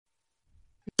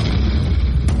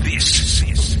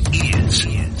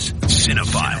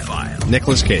Cinephile.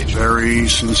 Nicolas Cage. Very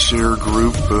sincere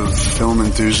group of film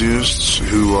enthusiasts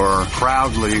who are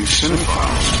proudly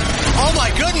cinephiles. Oh my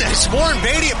goodness, Warren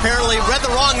Beatty apparently read the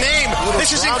wrong name.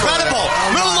 This is incredible.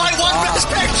 Moonlight won Best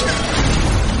Picture.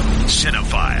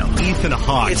 Cinephile. Ethan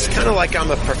Hawke. It's kind of like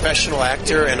I'm a professional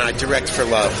actor and I direct for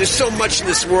love. There's so much in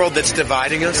this world that's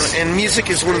dividing us, and music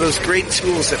is one of those great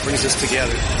tools that brings us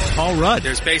together. Paul Rudd.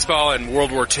 There's baseball and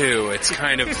World War II. It's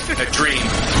kind of a dream.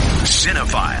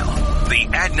 Cinephile, the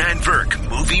Adnan Virk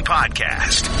movie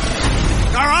podcast.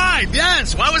 All right,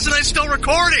 yes. Why wasn't I still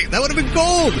recording? That would have been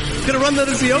gold. Could have run that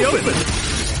as the open.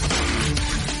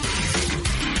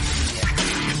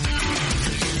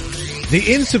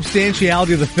 The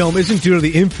insubstantiality of the film isn't due to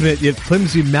the infinite yet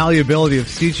flimsy malleability of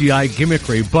CGI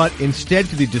gimmickry, but instead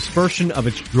to the dispersion of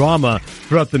its drama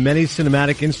throughout the many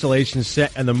cinematic installations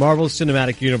set in the Marvel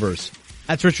Cinematic Universe.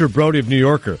 That's Richard Brody of New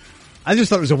Yorker. I just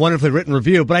thought it was a wonderfully written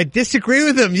review, but I disagree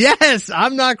with him. Yes,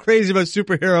 I'm not crazy about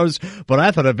superheroes, but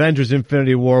I thought Avengers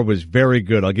Infinity War was very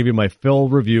good. I'll give you my full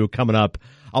review coming up.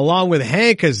 Along with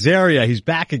Hank Azaria. He's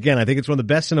back again. I think it's one of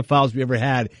the best cinephiles we ever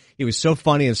had. He was so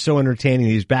funny and so entertaining.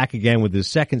 He's back again with his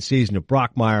second season of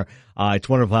Brockmire. It's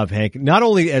wonderful to have Hank, not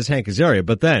only as Hank Azaria,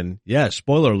 but then, yes,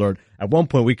 spoiler alert, at one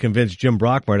point we convinced Jim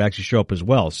Brockmire to actually show up as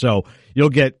well. So you'll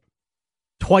get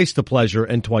twice the pleasure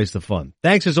and twice the fun.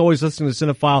 Thanks as always listening to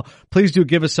Cinephile. Please do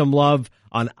give us some love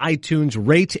on iTunes.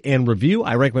 Rate and review.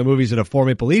 I rank my movies at a 4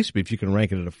 Maple Leafs, but if you can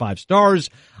rank it at a 5 stars,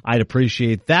 I'd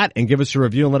appreciate that. And give us a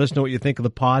review and let us know what you think of the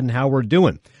pod and how we're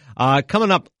doing.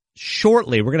 Coming up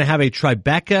shortly, we're going to have a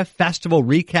Tribeca Festival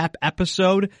recap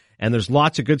episode, and there's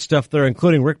lots of good stuff there,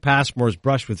 including Rick Passmore's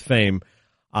brush with fame.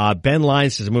 Ben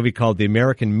Lyons has a movie called The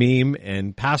American Meme,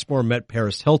 and Passmore met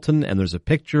Paris Hilton, and there's a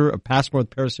picture of Passmore with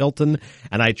Paris Hilton,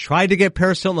 and I tried to get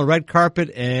Paris Hilton on the red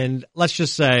carpet, and let's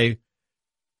just say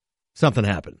something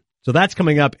happened. So that's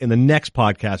coming up in the next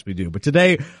podcast we do. But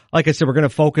today, like I said, we're going to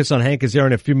focus on Hank Azaria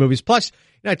and a few movies. Plus,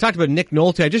 I talked about Nick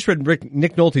Nolte. I just read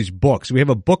Nick Nolte's books. We have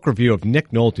a book review of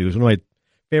Nick Nolte, who's one of my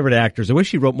favorite actors. I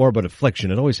wish he wrote more about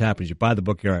Affliction. It always happens. You buy the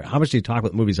book, you're how much do you talk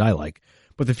about movies I like?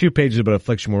 But the few pages about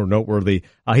Affliction were noteworthy.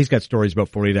 He's got stories about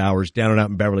 48 Hours, Down and Out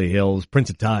in Beverly Hills, Prince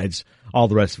of Tides, all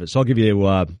the rest of it. So I'll give you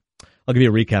a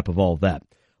recap of all of that.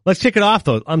 Let's kick it off,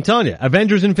 though. I'm telling you,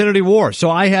 Avengers Infinity War.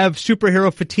 So I have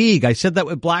superhero fatigue. I said that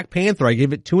with Black Panther. I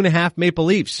gave it 2.5 Maple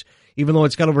Leafs. Even though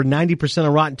it's got over 90%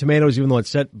 on Rotten Tomatoes, even though it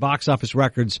set box office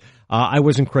records, I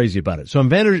wasn't crazy about it. So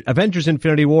Avengers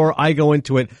Infinity War, I go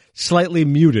into it slightly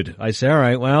muted. I say, all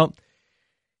right, well,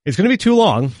 it's going to be too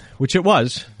long, which it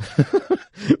was.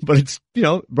 But it's,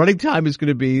 running time is going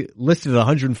to be listed at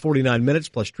 149 minutes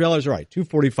plus trailers. All right,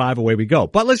 245, away we go.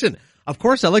 But listen, of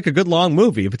course, I like a good long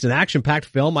movie. If it's an action-packed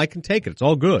film, I can take it. It's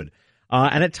all good.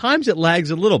 And at times it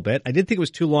lags a little bit. I didn't think it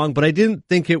was too long, but I didn't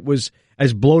think it was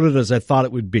as bloated as I thought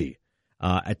it would be.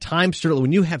 At times, certainly,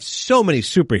 when you have so many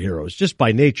superheroes, just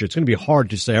by nature, it's going to be hard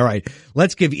to say, all right,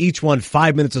 let's give each one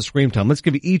 5 minutes of screen time. Let's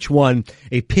give each one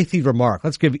a pithy remark.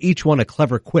 Let's give each one a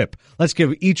clever quip. Let's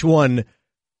give each one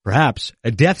perhaps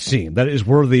a death scene that is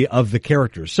worthy of the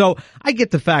characters. So I get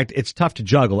the fact it's tough to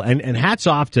juggle, and hats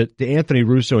off to Anthony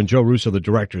Russo and Joe Russo, the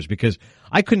directors, because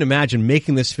I couldn't imagine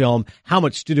making this film, how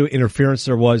much studio interference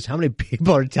there was, how many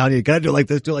people are telling you gotta do it like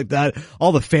this, do it like that,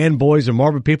 all the fanboys and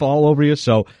Marvel people all over you.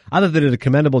 So I thought they did a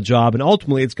commendable job, and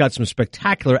ultimately it's got some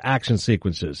spectacular action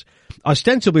sequences.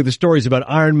 Ostensibly the stories about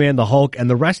Iron Man, the Hulk, and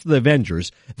the rest of the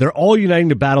Avengers, they're all uniting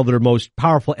to battle their most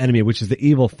powerful enemy, which is the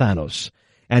evil Thanos.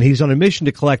 And he's on a mission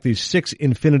to collect these 6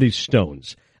 Infinity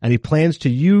Stones. And he plans to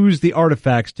use the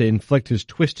artifacts to inflict his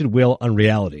twisted will on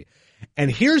reality. And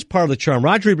here's part of the charm.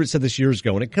 Roger Ebert said this years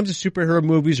ago. When it comes to superhero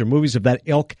movies or movies of that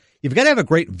ilk, you've got to have a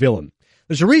great villain.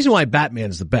 There's a reason why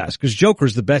Batman's the best, because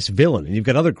Joker's the best villain. And you've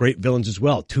got other great villains as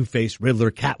well. Two-Face,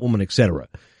 Riddler, Catwoman, etc.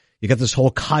 You got this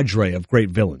whole cadre of great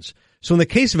villains. So in the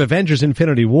case of Avengers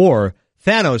Infinity War,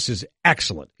 Thanos is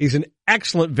excellent. He's an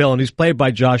excellent villain. He's played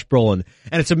by Josh Brolin.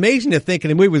 And it's amazing to think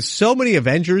in a movie with so many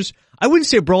Avengers, I wouldn't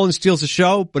say Brolin steals the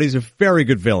show, but he's a very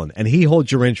good villain, and he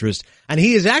holds your interest. And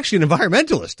he is actually an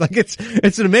environmentalist. Like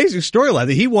it's an amazing storyline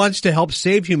that he wants to help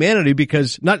save humanity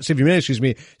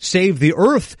save the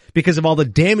Earth because of all the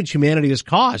damage humanity has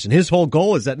caused. And his whole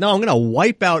goal is that, no, I'm going to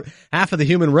wipe out half of the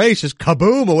human race. Just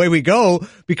kaboom, away we go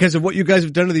because of what you guys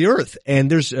have done to the Earth.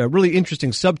 And there's a really interesting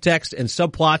subtext and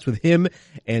subplots with him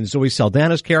and Zoe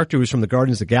Saldana's character, who's from the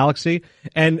Guardians of the Galaxy,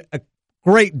 and a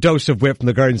great dose of wit from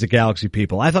the Guardians of the Galaxy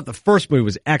people. I thought the first movie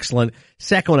was excellent.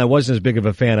 Second one I wasn't as big of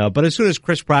a fan of, but as soon as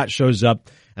Chris Pratt shows up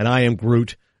and I Am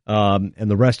Groot, and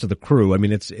the rest of the crew, I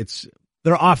mean,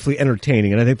 they're awfully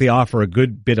entertaining, and I think they offer a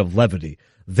good bit of levity.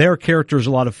 Their character is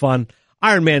a lot of fun.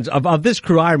 Iron Man's, of this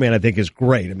crew, Iron Man, I think, is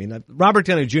great. I mean, Robert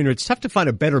Downey Jr., it's tough to find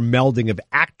a better melding of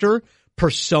actor,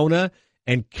 persona,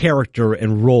 and character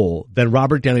and role than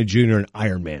Robert Downey Jr. and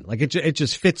Iron Man. Like, it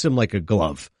just fits him like a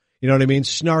glove. You know what I mean?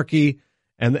 Snarky,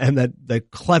 and that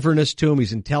cleverness to him.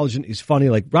 He's intelligent. He's funny.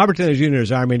 Like, Robert Downey Jr.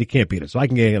 is Iron Man. You can't beat it. So I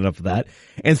can get enough of that.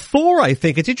 And Thor, I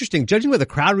think, it's interesting. Judging by the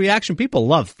crowd reaction, people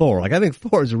love Thor. Like, I think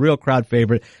Thor is a real crowd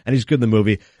favorite, and he's good in the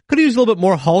movie. Could have used a little bit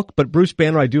more Hulk, but Bruce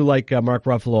Banner, I do like Mark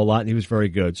Ruffalo a lot, and he was very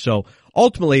good. So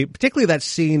ultimately, particularly that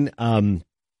scene, I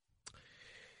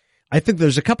think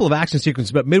there's a couple of action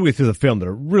sequences about midway through the film that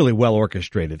are really well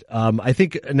orchestrated. I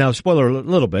think, now, spoiler a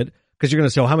little bit, because you're going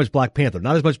to say, oh, how much Black Panther?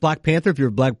 Not as much Black Panther if you're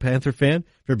a Black Panther fan.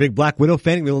 If you're a big Black Widow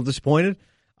fan, you'll be a little disappointed.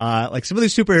 Like, some of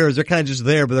these superheroes, they're kind of just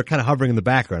there, but they're kind of hovering in the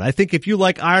background. I think if you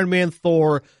like Iron Man,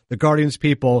 Thor, the Guardians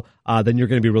people, then you're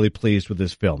going to be really pleased with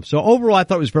this film. So overall, I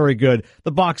thought it was very good.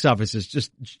 The box office is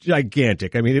just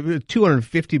gigantic. I mean, it was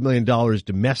 $250 million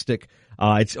domestic.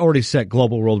 It's already set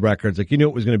global world records. Like, you knew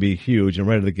it was going to be huge, and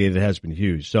right out of the gate, it has been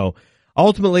huge. So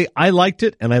ultimately, I liked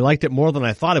it, and I liked it more than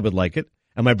I thought I would like it.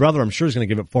 And my brother, I'm sure, is going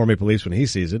to give it 4 Maple Leafs when he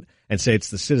sees it and say it's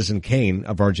the Citizen Kane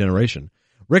of our generation.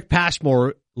 Rick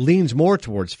Passmore leans more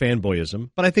towards fanboyism,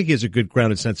 but I think he has a good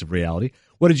grounded sense of reality.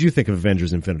 What did you think of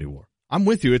Avengers Infinity War? I'm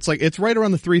with you. It's right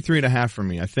around the 3.5 for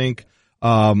me. I think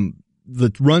the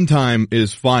runtime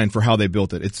is fine for how they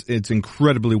built it. It's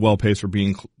incredibly well paced for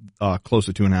being close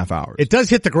to 2.5 hours. It does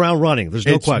hit the ground running. There's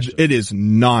no question. It is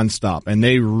nonstop, and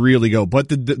they really go. But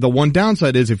the one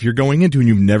downside is if you're going into and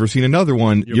you've never seen another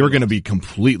one, you're going to be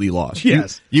completely lost.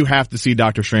 Yes. You have to see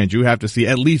Doctor Strange. You have to see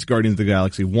at least Guardians of the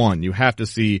Galaxy 1. You have to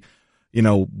see,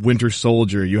 Winter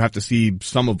Soldier. You have to see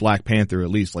some of Black Panther at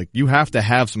least. Like, you have to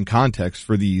have some context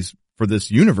for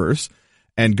this universe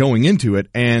and going into it.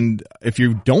 And if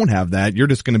you don't have that, you're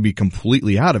just going to be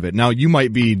completely out of it. Now, you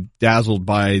might be dazzled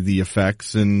by the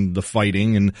effects and the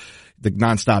fighting and the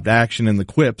nonstop action and the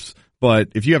quips, but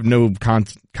if you have no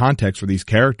context for these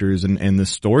characters and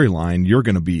this storyline, you're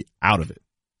going to be out of it.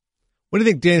 What do you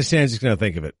think Dan Stanzik's going to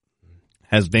think of it?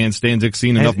 Has Dan Stanzik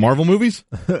seen enough Marvel movies?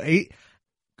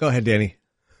 Go ahead, Danny.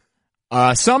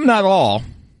 Some, not all.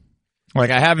 Like,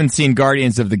 I haven't seen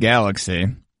Guardians of the Galaxy.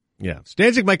 Yeah.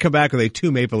 Stanzik might come back with a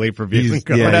 2 Maple Leaf review.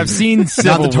 But I've seen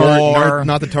Civil War.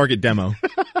 Not the Target demo.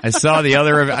 I saw the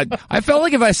other, I felt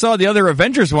like if I saw the other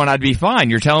Avengers one, I'd be fine.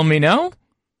 You're telling me no?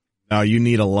 No, you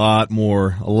need a lot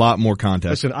more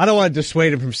context. Listen, I don't want to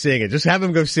dissuade him from seeing it. Just have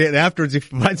him go see it, and afterwards,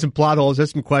 if you find some plot holes,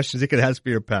 has some questions, he can ask for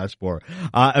your passport.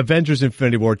 Avengers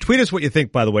Infinity War. Tweet us what you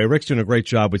think, by the way. Rick's doing a great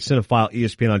job with Cinephile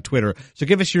ESPN on Twitter. So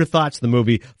give us your thoughts on the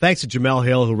movie. Thanks to Jamel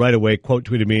Hill, who right away quote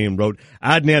tweeted me and wrote,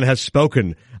 Adnan has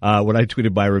spoken, when I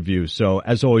tweeted my review. So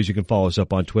as always, you can follow us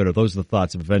up on Twitter. Those are the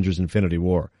thoughts of Avengers Infinity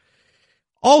War.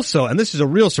 Also, and this is a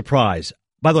real surprise,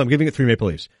 by the way, I'm giving it 3 Maple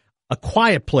Leafs. A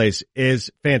Quiet Place is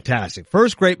fantastic.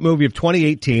 First great movie of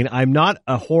 2018. I'm not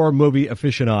a horror movie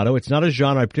aficionado. It's not a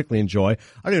genre I particularly enjoy. I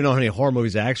don't even know how many horror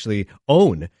movies I actually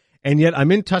own. And yet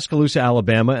I'm in Tuscaloosa,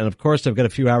 Alabama, and of course I've got a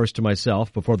few hours to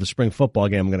myself before the spring football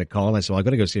game I'm going to call. And I said, well, I'm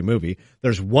going to go see a movie.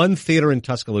 There's one theater in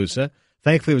Tuscaloosa.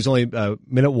 Thankfully, it was only a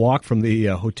minute walk from the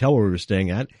hotel where we were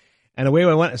staying at. And away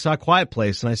I went and saw A Quiet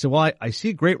Place. And I said, well, I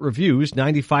see great reviews,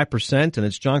 95%, and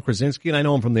it's John Krasinski, and I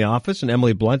know him from The Office, and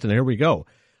Emily Blunt, and here we go.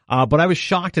 But I was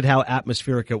shocked at how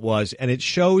atmospheric it was, and it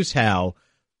shows how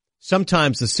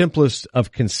sometimes the simplest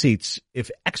of conceits, if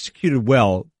executed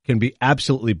well, can be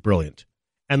absolutely brilliant.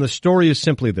 And the story is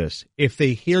simply this. If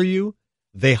they hear you,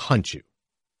 they hunt you.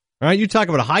 All right, you talk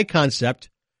about a high concept,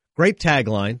 great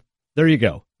tagline. There you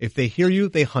go. If they hear you,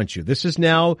 they hunt you. This is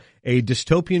now a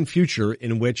dystopian future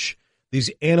in which these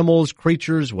animals,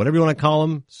 creatures, whatever you want to call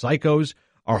them, psychos,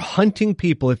 are hunting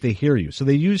people if they hear you. So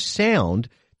they use sound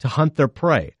to hunt their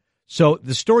prey. So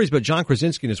the story is about John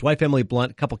Krasinski and his wife, Emily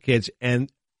Blunt, a couple kids, and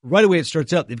right away it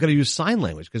starts out, they've got to use sign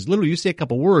language because literally you say a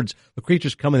couple words, the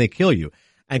creatures come and they kill you.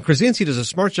 And Krasinski does a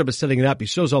smart job of setting it up. He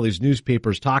shows all these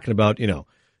newspapers talking about,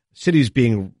 cities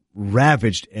being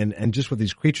ravaged and just what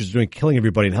these creatures are doing, killing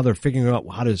everybody and how they're figuring out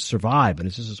how to survive. And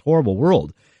it's just this horrible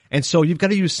world. And so you've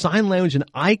got to use sign language and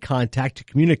eye contact to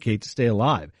communicate, to stay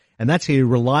alive. And that's how you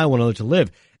rely on one another to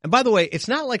live. And by the way, it's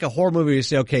not like a horror movie where you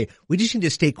say, okay, we just need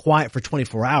to stay quiet for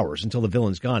 24 hours until the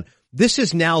villain's gone. This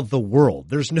is now the world.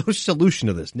 There's no solution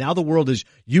to this. Now the world is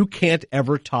you can't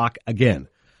ever talk again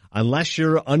unless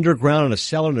you're underground in a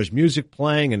cellar and there's music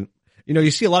playing. And,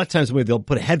 you see a lot of times they'll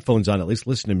put headphones on, at least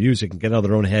listen to music and get out of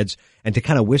their own heads and to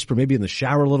kind of whisper maybe in the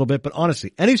shower a little bit. But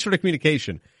honestly, any sort of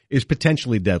communication is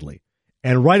potentially deadly.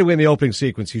 And right away in the opening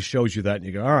sequence, he shows you that and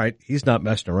you go, all right, he's not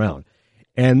messing around.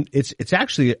 And it's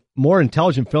actually a more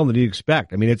intelligent film than you'd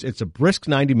expect. I mean, it's a brisk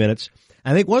 90 minutes.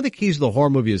 And I think one of the keys of the horror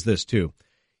movie is this, too.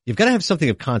 You've got to have something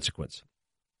of consequence.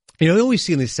 You know, you always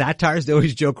see in these satires, they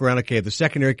always joke around, okay, the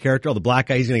secondary character, the black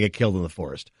guy, he's going to get killed in the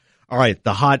forest. All right,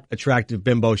 the hot, attractive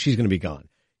bimbo, she's going to be gone.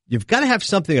 You've got to have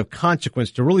something of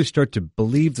consequence to really start to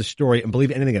believe the story and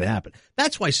believe anything that happened.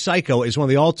 That's why Psycho is one of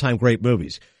the all-time great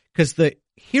movies, because the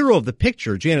hero of the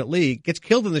picture, Janet Leigh, gets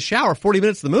killed in the shower 40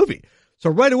 minutes of the movie. So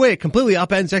right away, it completely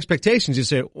upends expectations. You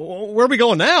say, where are we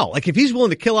going now? Like, if he's willing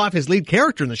to kill off his lead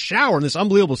character in the shower in this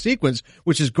unbelievable sequence,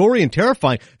 which is gory and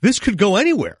terrifying, this could go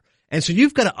anywhere. And so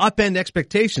you've got to upend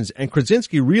expectations. And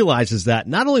Krasinski realizes that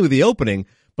not only with the opening,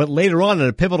 but later on in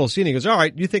a pivotal scene, he goes, all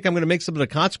right, you think I'm going to make something of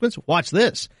consequence? Watch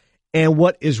this. And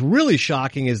what is really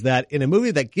shocking is that in a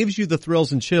movie that gives you the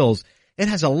thrills and chills, it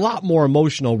has a lot more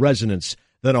emotional resonance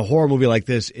than a horror movie like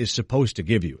this is supposed to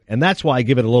give you. And that's why I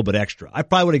give it a little bit extra. I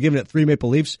probably would have given it 3 Maple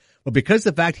Leafs, but because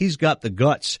of the fact he's got the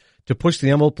guts to push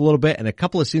the envelope a little bit, and a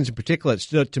couple of scenes in particular that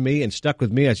stood out to me and stuck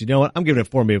with me, I said, you know what, I'm giving it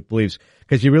 4 Maple Leafs,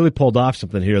 because you really pulled off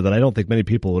something here that I don't think many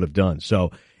people would have done.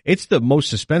 So it's the most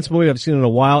suspense movie I've seen in a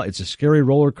while. It's a scary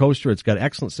roller coaster. It's got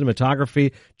excellent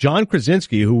cinematography. John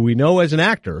Krasinski, who we know as an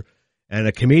actor and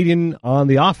a comedian on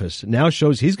The Office, now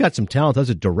shows he's got some talent as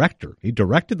a director. He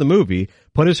directed the movie,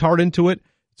 put his heart into it.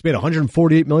 It's made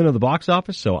 $148 million at the box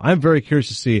office, so I'm very curious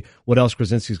to see what else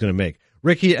Krasinski's going to make.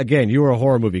 Ricky, again, you were a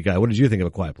horror movie guy. What did you think of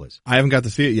A Quiet Place? I haven't got to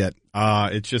see it yet.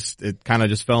 It kind of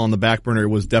just fell on the back burner. It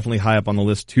was definitely high up on the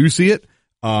list to see it.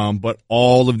 But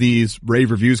all of these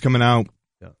rave reviews coming out,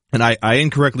 and I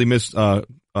incorrectly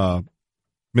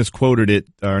misquoted it,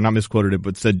 or not misquoted it,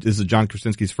 but said this is John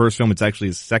Krasinski's first film. It's actually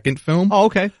his second film. Oh,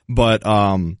 okay. But,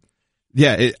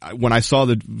 when I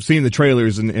saw seeing the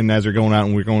trailers and as they're going out,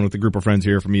 and we're going with a group of friends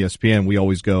here from ESPN, we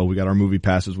always go, we got our movie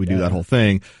passes, we do that whole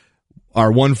thing. Our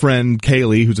one friend,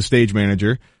 Kaylee, who's a stage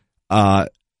manager,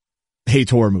 hates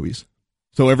horror movies.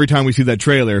 So every time we see that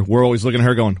trailer, we're always looking at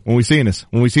her going, when we seen this,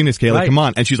 Kaylee, right. Come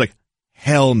on. And she's like,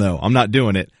 hell no, I'm not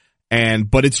doing it.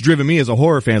 But it's driven me as a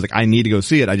horror fan. It's like, I need to go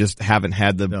see it. I just haven't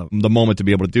had the moment to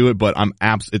be able to do it, but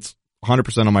it's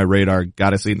 100% on my radar.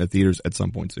 Gotta see it in the theaters at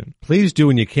some point soon. Please do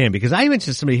when you can, because I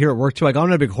mentioned to somebody here at work too. I'm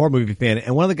not a big horror movie fan,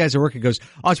 and one of the guys at work goes,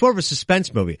 "Oh, it's more of a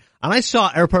suspense movie." And I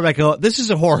saw Airport, I go, "This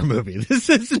is a horror movie. This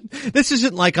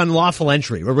isn't like Unlawful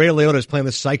Entry, where Ray Liotta is playing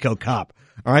the psycho cop."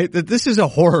 All right, this is a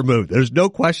horror movie. There's no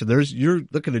question. You're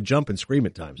looking to jump and scream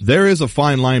at times. There is a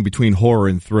fine line between horror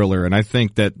and thriller, and I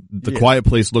think that The Quiet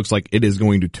Place looks like it is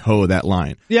going to toe that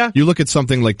line. Yeah. You look at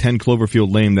something like 10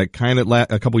 Cloverfield Lane that kind of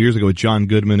a couple years ago with John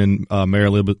Goodman and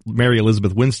Mary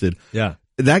Elizabeth Winstead. Yeah.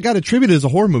 That got attributed as a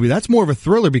horror movie. That's more of a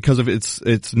thriller because of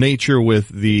its nature with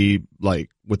the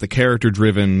character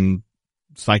driven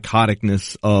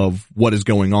psychoticness of what is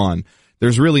going on.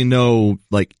 There's really no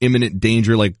imminent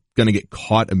danger going to get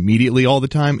caught immediately all the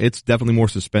time. It's definitely more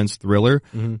suspense thriller,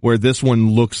 where this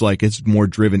one looks like it's more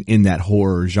driven in that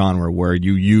horror genre where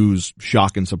you use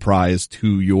shock and surprise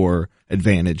to your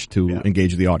advantage to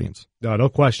engage the audience. No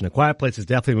question. A Quiet Place is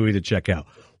definitely a movie to check out.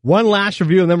 One last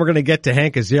review, and then we're going to get to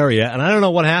Hank Azaria, and I don't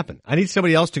know what happened. I need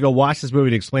somebody else to go watch this movie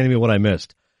to explain to me what I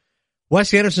missed.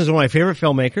 Wes Anderson is one of my favorite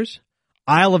filmmakers.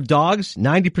 Isle of Dogs,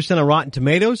 90% on Rotten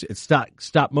Tomatoes. It's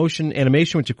stop motion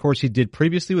animation, which of course he did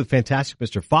previously with Fantastic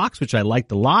Mr. Fox, which I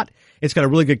liked a lot. It's got a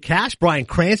really good cast. Bryan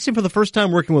Cranston for the first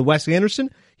time working with Wes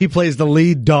Anderson. He plays the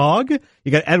lead dog.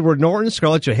 You got Edward Norton,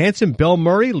 Scarlett Johansson, Bill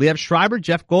Murray, Liev Schreiber,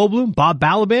 Jeff Goldblum, Bob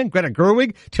Balaban, Greta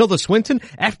Gerwig, Tilda Swinton,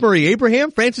 F. Murray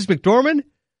Abraham, Frances McDormand.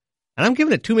 And I'm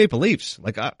giving it 2 Maple Leafs.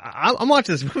 I'm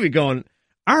watching this movie going,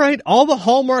 all right, all the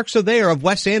hallmarks are there of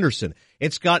Wes Anderson.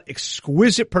 It's got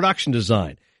exquisite production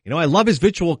design. You know, I love his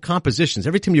visual compositions.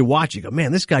 Every time you watch it, you go,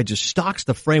 man, this guy just stocks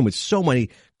the frame with so many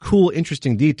cool,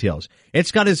 interesting details.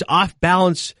 It's got his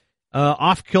off-balance,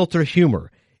 off-kilter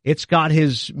humor. It's got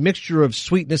his mixture of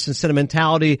sweetness and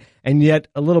sentimentality, and yet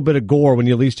a little bit of gore when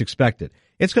you least expect it.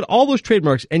 It's got all those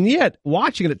trademarks, and yet,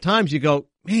 watching it at times, you go,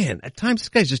 man, at times this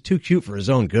guy's just too cute for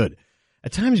his own good.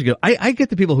 At times you go, I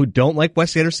get the people who don't like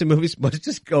Wes Anderson movies, but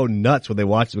just go nuts when they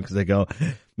watch them because they go,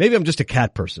 maybe I'm just a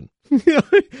cat person.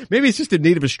 Maybe it's just in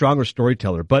need of a stronger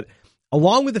storyteller. But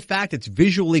along with the fact it's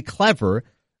visually clever,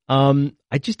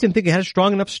 I just didn't think it had a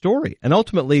strong enough story. And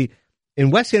ultimately, in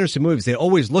Wes Anderson movies, they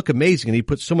always look amazing and he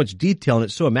puts so much detail and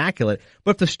it's so immaculate.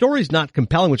 But if the story's not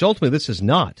compelling, which ultimately this is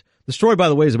not. The story, by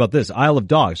the way, is about this, Isle of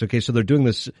Dogs. Okay, so they're doing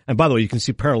this, and by the way, you can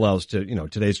see parallels to,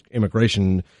 today's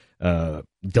immigration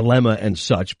dilemma and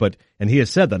such, and he has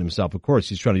said that himself, of course,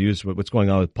 he's trying to use what's going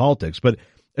on with politics, but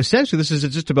essentially this is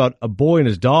just about a boy and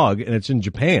his dog, and it's in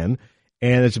Japan,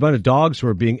 and it's about dogs who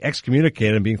are being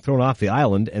excommunicated and being thrown off the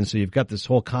island, and so you've got this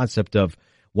whole concept of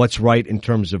what's right in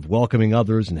terms of welcoming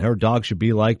others and how a dog should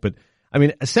be like, but I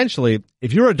mean, essentially,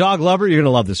 if you're a dog lover, you're going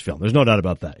to love this film. There's no doubt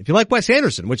about that. If you like Wes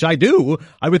Anderson, which I do,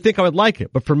 I would think I would like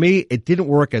it. But for me, it didn't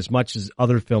work as much as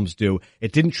other films do.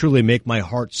 It didn't truly make my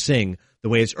heart sing the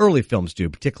way his early films do,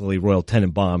 particularly Royal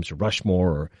Tenenbaums or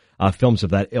Rushmore or films of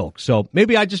that ilk. So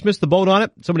maybe I just missed the boat on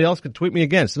it. Somebody else could tweet me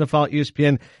again, Cinephile at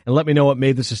ESPN, and let me know what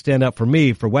made this a standout for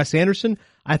me. For Wes Anderson,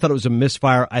 I thought it was a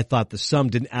misfire. I thought the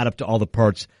sum didn't add up to all the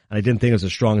parts, and I didn't think it was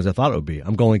as strong as I thought it would be.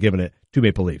 I'm only giving it 2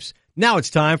 Maple Leafs. Now it's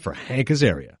time for Hank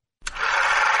Azaria.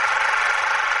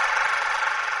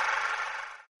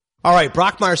 All right,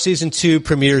 Brockmire Season 2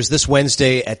 premieres this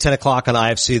Wednesday at 10 o'clock on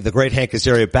IFC. The great Hank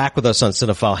Azaria back with us on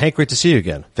Cinephile. Hank, great to see you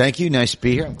again. Thank you. Nice to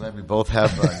be here. I'm glad we both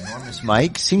have enormous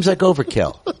mics. Seems like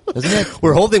overkill, doesn't it?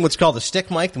 We're holding what's called a stick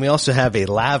mic, and we also have a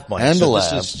lav mic. And so a lav.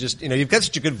 This is just, you've got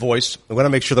such a good voice. We want to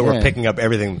make sure that we're picking up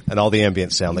everything and all the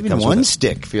ambient sound that comes with it. One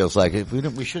stick feels like it.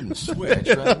 We shouldn't switch,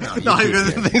 right?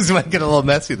 Things might get a little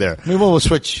messy there. Maybe we'll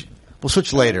switch. We'll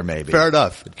switch later, maybe. Fair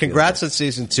enough. Congrats on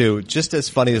Season 2. Just as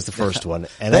funny as the first one.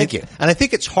 And Thank you. And I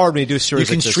think it's hard when you do a series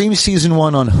You can like this. stream Season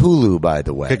 1 on Hulu, by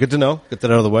the way. Okay, good to know. Get that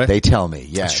out of the way. They tell me,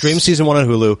 yes. Stream Season 1 on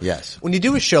Hulu. Yes. When you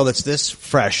do a show that's this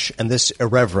fresh and this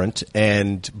irreverent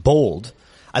and bold,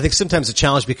 I think sometimes the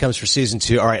challenge becomes for Season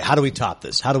 2, all right, how do we top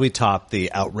this? How do we top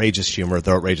the outrageous humor,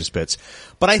 the outrageous bits?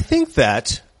 But I think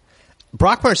that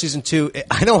Brockmire Season 2,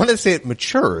 I don't want to say it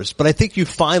matures, but I think you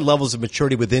find levels of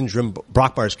maturity within Jim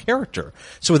Brockmire's character.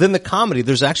 So within the comedy,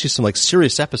 there's actually some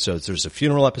serious episodes. There's a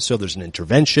funeral episode. There's an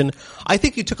intervention. I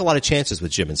think you took a lot of chances with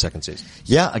Jim in second season.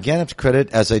 Yeah, again, I have to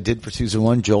credit, as I did for Season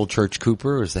 1, Joel Church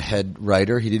Cooper was the head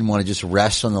writer. He didn't want to just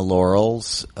rest on the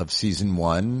laurels of Season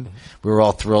 1. We were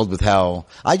all thrilled with how,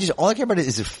 all I care about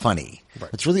is it funny. Right.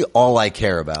 That's really all I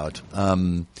care about.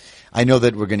 I know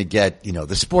that we're going to get,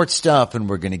 the sports stuff, and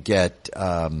we're going to get,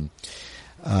 we're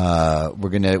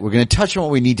going to touch on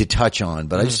what we need to touch on.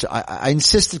 But I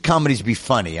insist that comedies be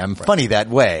funny. I'm funny that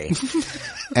way.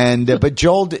 And but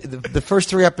Joel, the first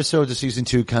 3 episodes of Season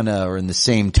 2 kind of are in the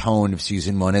same tone of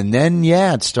Season 1, and then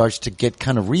it starts to get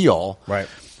kind of real, right?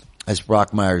 As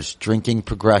Brockmire's drinking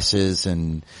progresses,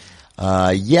 and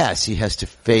yes, he has to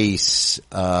face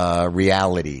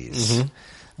realities. Mm-hmm.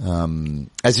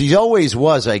 As he always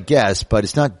was, I guess, but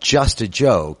it's not just a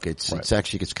joke. It's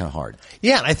actually gets kind of hard.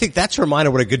 Yeah, and I think that's a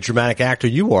reminder what a good dramatic actor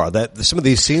you are. That some of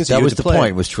these scenes that was the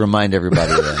point, was to remind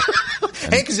everybody that.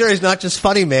 Hank Azaria is not just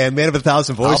funny, man of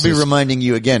 1,000 voices. I'll be reminding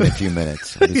you again in a few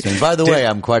minutes. By the way,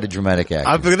 I'm quite a dramatic actor.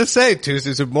 I'm going to say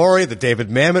Tuesdays with Morrie, the David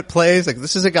Mamet plays.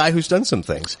 This is a guy who's done some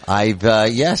things. I've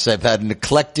had an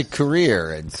eclectic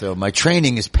career, and so my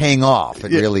training is paying off.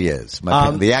 It really is.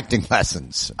 The acting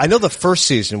lessons. I know the first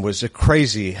season was a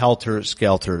crazy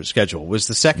helter-skelter schedule. Was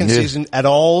the second season at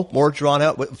all more drawn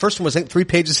out? First one was, I think, 3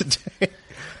 pages a day.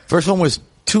 First one was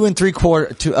 2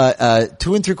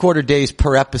 3/4 days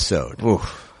per episode.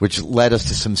 Oof. Which led us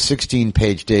to some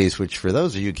 16-page days, which for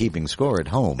those of you keeping score at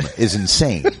home is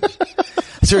insane.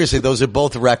 Seriously, those are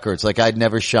both records. I'd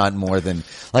never shot more than,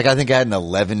 I think I had an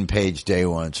 11-page day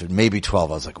once, or maybe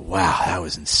 12. I was like, wow, that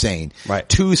was insane. Right.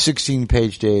 2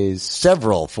 16-page days,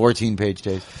 several 14-page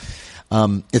days.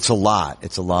 It's a lot.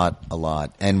 It's a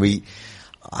lot. And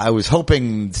I was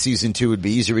hoping Season 2 would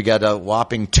be easier. We got a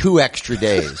whopping 2 extra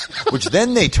days, which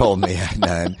then they told me,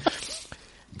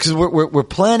 because we're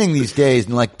planning these days,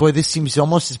 and boy, this seems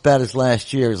almost as bad as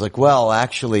last year. It's well,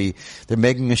 actually, they're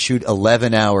making us shoot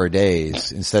 11-hour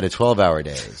days instead of 12-hour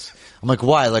days. I'm like,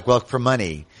 why? Well, for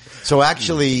money. So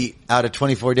actually, out of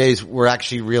 24 days, we're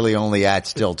actually really only at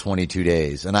still 22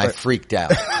 days, and I freaked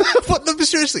out. But no,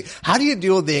 seriously, how do you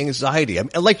deal with the anxiety? I mean,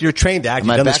 you're trained to act.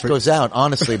 My back goes out,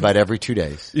 honestly, about every 2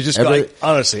 days. You just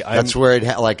honestly, that's where it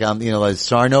the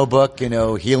Sarno book,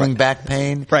 healing back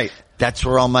pain. Right. That's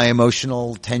where all my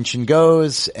emotional tension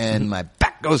goes, and my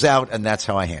back goes out, and that's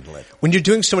how I handle it. When you're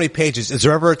doing so many pages, is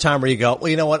there ever a time where you go, well,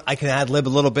 you know what, I can ad-lib a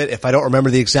little bit if I don't remember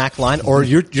the exact line, or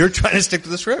you're trying to stick to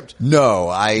the script?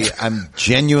 No, I'm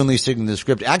genuinely sticking to the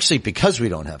script. Actually, because we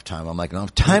don't have time, I'm I don't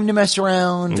have time to mess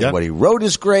around. Yep. What he wrote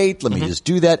is great. Let me just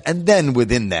do that. And then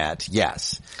within that,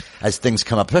 yes, as things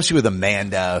come up, especially with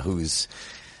Amanda, who's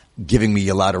giving me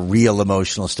a lot of real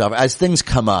emotional stuff, as things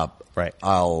come up,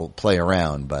 I'll play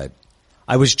around, but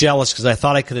I was jealous because I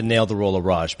thought I could have nailed the role of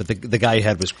Raj, but the guy you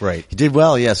had was great. He did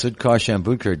well, yes. Udkar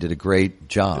Shambudkar did a great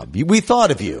job. We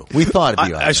thought of you.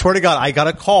 I swear to God, I got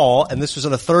a call, and this was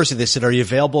on a Thursday. They said, are you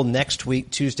available next week,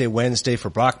 Tuesday, Wednesday for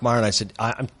Brockmire? And I said,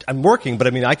 I'm working, but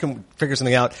I can figure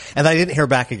something out. And I didn't hear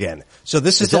back again. So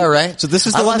this is that right? So this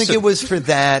is the lesson. I don't think it was for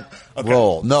that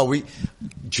role. No,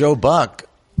 Joe Buck.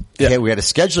 Yeah, we had a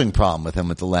scheduling problem with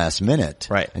him at the last minute.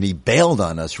 Right. And he bailed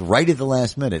on us right at the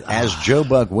last minute, as Joe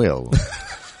Buck will.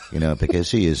 because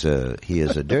he is a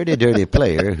dirty, dirty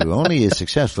player who only is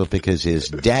successful because his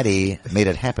daddy made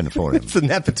it happen for him. It's the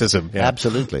nepotism. Yeah.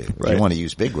 Absolutely. Right. You want to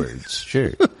use big words.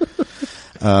 Sure.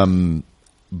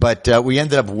 But we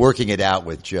ended up working it out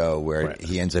with Joe where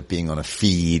he ends up being on a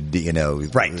feed,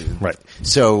 Right.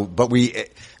 So, but we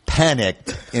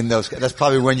panicked in those. That's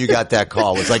probably when you got that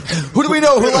call. It's like, who do we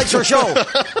know who likes our show?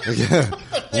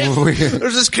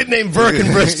 There's this kid named Burke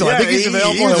in Bristol. I think he's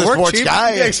available. He's a work sports cheap.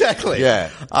 guy. Yeah, exactly. Yeah.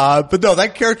 But no,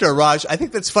 that character, Raj, I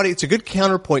think that's funny. It's a good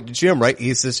counterpoint to Jim, right?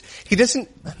 He doesn't,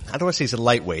 I don't want to say he's a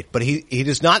lightweight, but he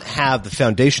does not have the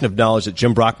foundation of knowledge that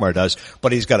Jim Brockmeyer does,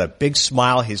 but he's got a big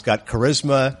smile. He's got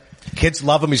charisma. Kids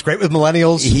love him. He's great with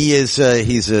millennials. He is,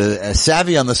 he's a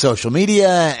savvy on the social media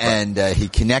and, he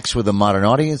connects with a modern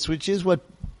audience, which is what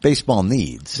baseball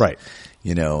needs. Right.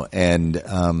 So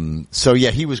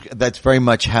yeah, that's very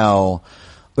much how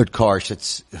Utkarsh,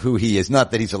 that's who he is.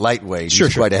 Not that he's a lightweight.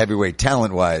 He's quite a heavyweight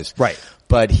talent-wise. Right.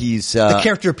 But he's, the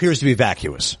character appears to be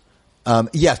vacuous.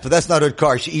 Yes, but that's not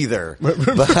Utkarsh either. But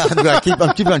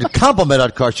I'm keep going to compliment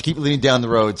Utkarsh to keep leading down the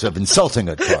roads of insulting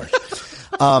Utkarsh.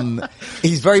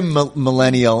 He's very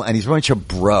millennial and he's very much a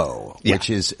bro,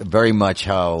 which is very much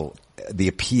how the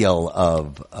appeal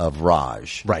of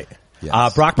Raj. Right.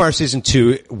 Yes. Brockmeyer season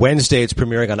 2, Wednesday, it's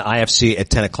premiering on IFC at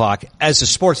 10 o'clock. As a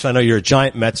sports fan, I know you're a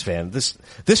giant Mets fan. This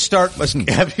start must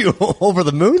have you over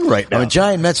the moon right now. I'm a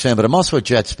giant Mets fan, but I'm also a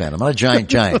Jets fan. I'm not a giant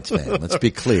Giants fan. Let's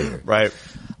be clear. Right.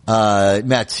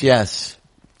 Mets, yes.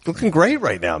 Looking great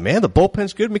right now, man. The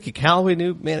bullpen's good. Mickey Callaway,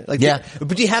 but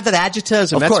do you have that agita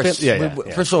as a of Mets course. fan? Yeah.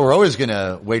 First of all, we're always going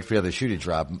to wait for the other shoe to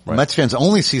drop. Right. Mets fans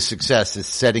only see success as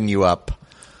setting you up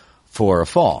for a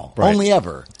fall. Right. Only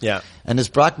ever. Yeah. And as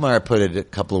Brockmeyer put it a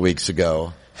couple of weeks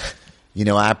ago,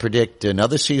 I predict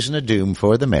another season of doom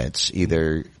for the Mets,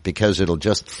 either because it'll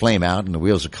just flame out and the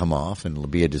wheels will come off and it'll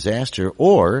be a disaster,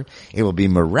 or it will be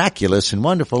miraculous and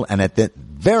wonderful, and at the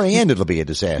very end it'll be a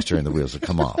disaster and the wheels will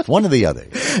come off. One or the other.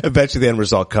 Eventually the end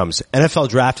result comes. NFL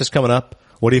draft is coming up.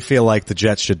 What do you feel like the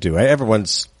Jets should do?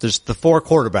 There's the 4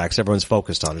 quarterbacks everyone's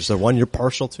focused on. Is there one you're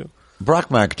partial to?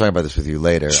 Brockmeyer, I can talk about this with you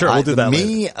later. Sure, we'll do that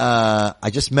later. I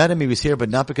just met him. He was here,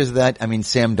 but not because of that. I mean,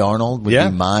 Sam Darnold would be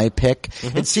my pick.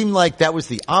 Mm-hmm. It seemed like that was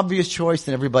the obvious choice,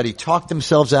 and everybody talked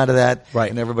themselves out of that. Right.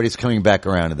 And everybody's coming back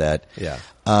around to that. Yeah.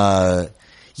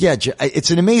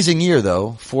 It's an amazing year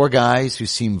though. 4 guys who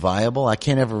seem viable.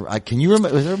 Can you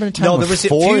remember, was there been a time there was a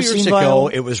few years ago,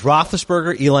 it was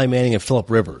Roethlisberger, Eli Manning, and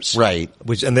Phillip Rivers. Right.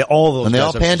 And they all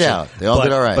panned out. They all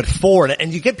did all right. But 4,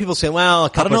 and you get people saying, well, a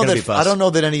couple are going to be bust. I don't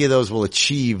know that any of those will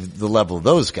achieve the level of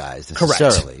those guys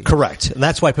necessarily. Correct. And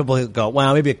that's why people go,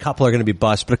 well, maybe a couple are going to be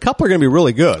bust, but a couple are going to be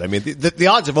really good. I mean, the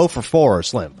odds of 0 for 4 are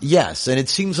slim. Yes. And it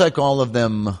seems like all of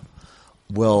them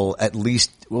will at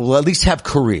least have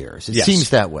careers. It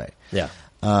seems that way. Yeah.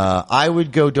 I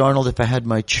would go Darnold if I had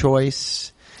my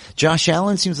choice. Josh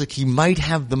Allen seems like he might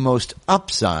have the most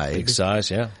upside. Big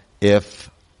size, yeah.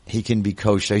 If he can be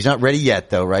coached. He's not ready yet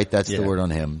though, right? That's the word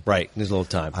on him. Right. There's a little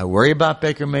time. I worry about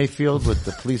Baker Mayfield with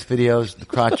the police videos, the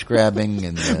crotch grabbing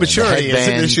and the maturity is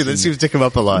an issue that seems to come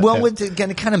up a lot. Well,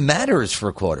 again, it kind of matters for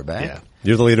a quarterback. Yeah.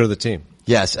 You're the leader of the team.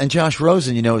 Yes, and Josh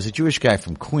Rosen, is a Jewish guy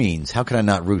from Queens. How can I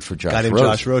not root for Josh Rosen?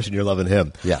 Josh Rosen, you're loving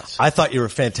him. Yes. I thought you were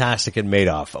fantastic in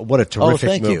Madoff. What a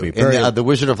terrific movie. In the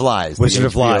Wizard of Lies. Wizard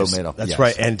of Lies. Madoff. That's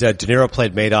right. And De Niro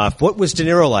played Madoff. What was De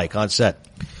Niro like on set?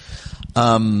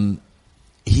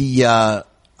 He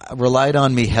relied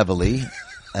on me heavily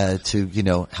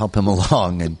to, help him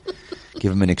along and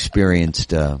give him an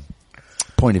experienced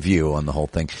point of view on the whole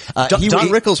thing. Don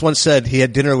Rickles once said he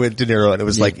had dinner with De Niro and it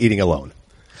was like eating alone.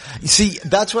 See,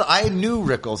 that's what I knew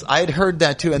Rickles. I had heard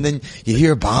that too. And then you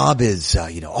hear Bob is,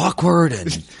 awkward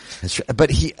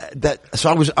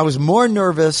so I was more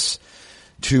nervous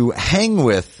to hang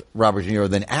with Robert De Niro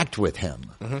than act with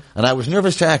him. Mm-hmm. And I was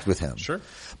nervous to act with him. Sure.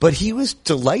 But he was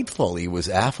delightful. He was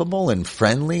affable and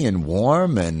friendly and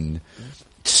warm and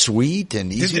sweet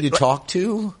and easy to talk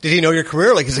to. Did he know your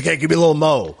career? Like, he's like, hey, give me a little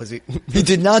mo. Was he? He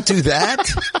did not do that.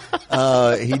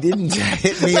 He didn't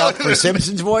hit me up for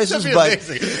Simpsons voices, but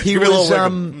he was,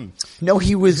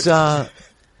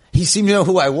 he seemed to know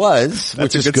who I was,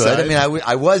 which is good. I mean,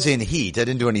 I was in Heat. I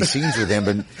didn't do any scenes with him,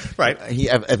 but right.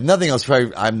 If nothing else,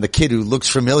 I'm the kid who looks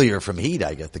familiar from Heat.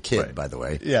 I get the kid, right. By the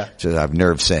way. Yeah. So I have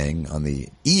nerve saying on the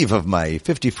eve of my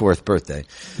 54th birthday.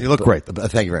 You look great.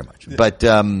 Thank you very much. Yeah. But,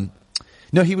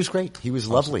 no, he was great. He was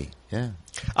lovely. Yeah.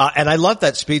 And I love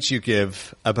that speech you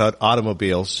give about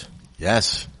automobiles.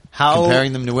 Yes.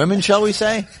 Comparing them to women, shall we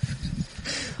say?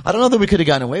 I don't know that we could have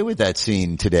gotten away with that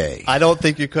scene today. I don't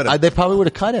think you could have. They probably would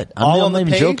have cut it. All on the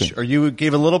page? Or you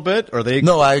gave a little bit? Or they?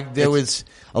 No, there was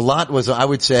a lot I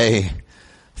would say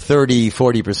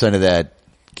 30-40% of that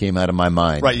came out of my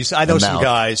mind. Right. I know some mouth.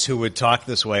 guys who would talk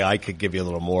this way. I could give you a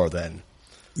little more than.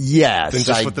 Yes, than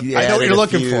just I what I know what you're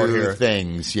looking for here.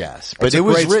 Things, yes, but It's it a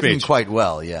was great written speech. quite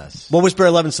well. Yes. What was Barry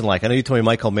Levinson like? I know you told me,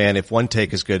 Michael Mann, if one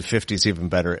take is good, 50 is even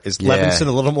better. Is Levinson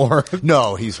a little more?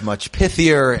 No, he's much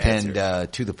pithier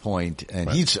and to the point, and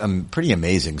he's pretty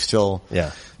amazing. Still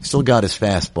got his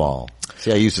fastball.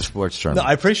 See, I used a sports term. No,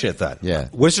 I appreciate that. Yeah.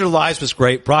 Wizard of Lies was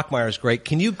great. Brockmire is great.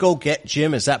 Can you go get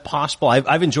Jim? Is that possible?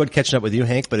 I've enjoyed catching up with you,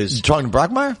 Hank, but You talking to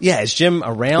Brockmire? Yeah, is Jim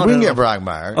around? We can get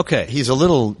Brockmire. Okay. He's a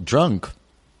little drunk.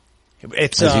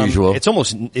 It's as usual.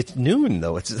 It's noon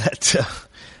though. It's that.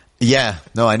 Yeah,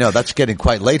 no, I know. That's getting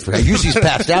quite late for him. Usually he's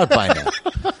passed out by now.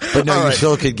 But no, you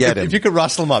still could get him. If you could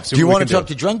rustle him up. Do you want to talk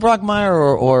to drunk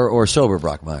Brockmire or sober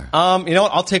Brockmire? You know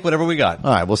what? I'll take whatever we got.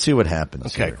 All right, we'll see what happens.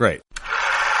 Okay, here. great.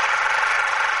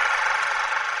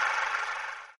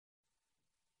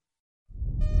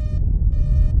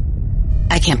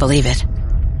 I can't believe it.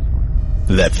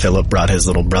 That Philip brought his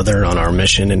little brother on our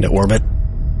mission into orbit.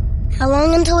 How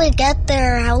long until we get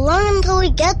there? How long until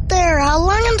we get there? How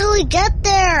long until we get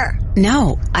there?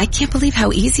 No, I can't believe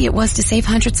how easy it was to save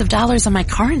hundreds of dollars on my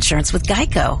car insurance with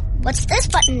Geico. What's this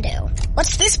button do?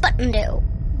 What's this button do?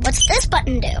 What's this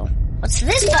button do? What's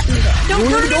this button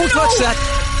do? Don't touch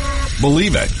that.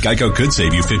 Believe it, Geico could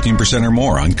save you 15% or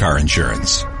more on car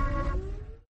insurance.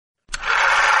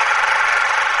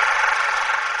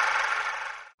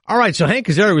 All right, so Hank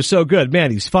Azaria was so good.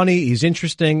 Man, he's funny, he's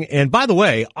interesting. And by the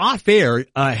way, off air,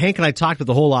 Hank and I talked about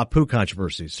the whole Apu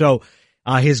controversy. So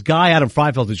his guy, Adam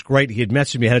Freifeld, who's great, he had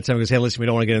messaged me ahead of time. He goes, hey, listen, we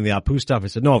don't want to get into the Apu stuff. I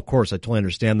said, no, of course, I totally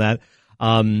understand that.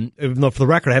 Even though for the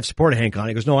record, I have supported Hank on it.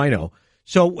 He goes, no, I know.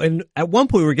 So at one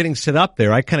point we were getting set up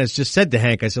there. I kind of just said to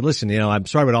Hank, I said, listen, I'm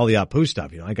sorry about all the Apu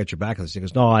stuff. I got your back on this. He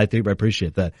goes, no, I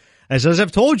appreciate that. And I said, as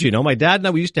I've told you, my dad and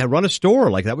I, we used to run a store.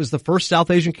 Like that was the first South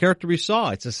Asian character we saw.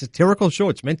 It's a satirical show.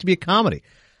 It's meant to be a comedy.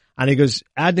 And he goes,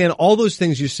 Adnan, all those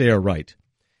things you say are right,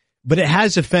 but it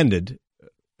has offended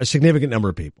a significant number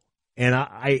of people. And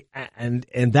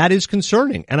and that is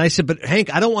concerning. And I said, but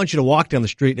Hank, I don't want you to walk down the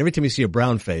street and every time you see a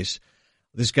brown face,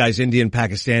 this guy's Indian,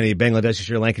 Pakistani, Bangladeshi,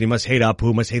 Sri Lankan, he must hate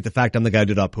Apu, must hate the fact I'm the guy who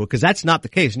did Apu, because that's not the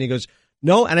case. And he goes,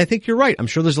 no, and I think you're right. I'm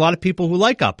sure there's a lot of people who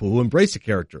like Apu, who embrace the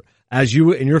character, as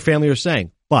you and your family are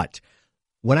saying. But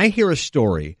when I hear a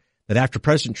story that after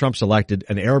President Trump's elected,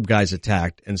 an Arab guy's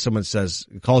attacked and someone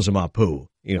calls him Apu,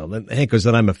 then Hank goes,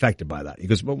 then I'm affected by that. He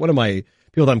goes, well, one of my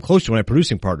people that I'm close to, one of my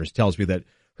producing partners, tells me that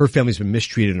her family's been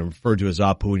mistreated and referred to as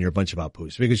Apu and you're a bunch of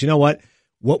Apus. So he goes, you know what?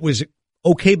 What was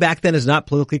okay back then is not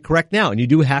politically correct now, and you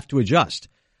do have to adjust.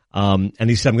 And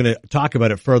he said, I'm going to talk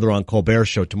about it further on Colbert's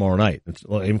show tomorrow night.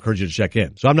 I encourage you to check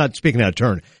in. So I'm not speaking out of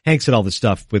turn. Hank said all this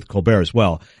stuff with Colbert as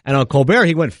well. And on Colbert,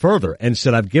 he went further and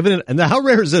said, I've given it, and how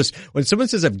rare is this? When someone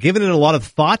says, I've given it a lot of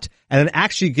thought, and it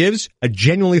actually gives a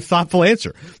genuinely thoughtful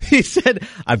answer. He said,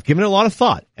 I've given it a lot of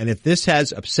thought, and if this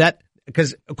has upset,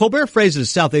 because Colbert phrased it as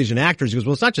South Asian actors, he goes,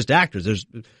 well, it's not just actors. There's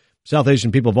South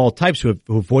Asian people of all types who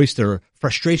voice their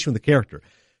frustration with the character.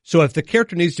 So if the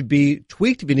character needs to be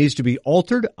tweaked, if it needs to be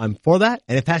altered, I'm for that.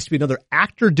 And if it has to be another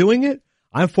actor doing it,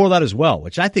 I'm for that as well,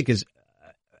 which I think is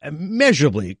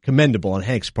immeasurably commendable on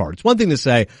Hank's part. It's one thing to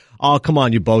say, oh, come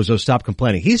on, you bozo, stop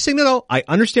complaining. He's saying, no, I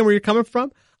understand where you're coming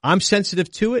from. I'm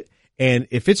sensitive to it. And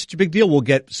if it's such a big deal, we'll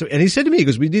get, so, and he said to me, he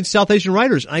goes, we need South Asian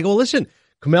writers. And I go, listen,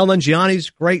 Kumail Nanjiani's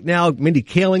great now. Mindy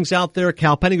Kaling's out there.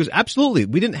 Cal Penny goes, absolutely.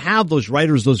 We didn't have those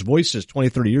writers, those voices 20,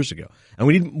 30 years ago. And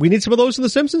we need some of those in The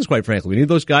Simpsons, quite frankly. We need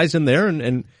those guys in there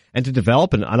and to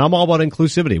develop. And I'm all about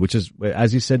inclusivity, which is,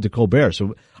 as he said to Colbert.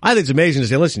 So I think it's amazing to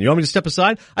say, listen, you want me to step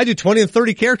aside? I do 20 and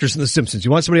 30 characters in The Simpsons.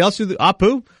 You want somebody else to do the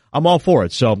Apu? I'm all for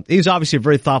it. So he's obviously a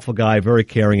very thoughtful guy, very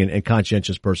caring and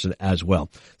conscientious person as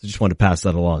well. So just wanted to pass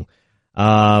that along.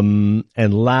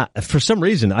 For some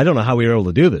reason, I don't know how we were able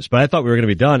to do this, but I thought we were going to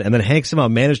be done. And then Hank somehow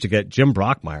managed to get Jim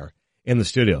Brockmire in the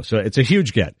studio. So it's a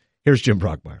huge get. Here's Jim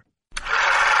Brockmire.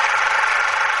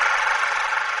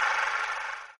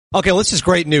 Okay, well, this is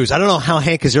great news. I don't know how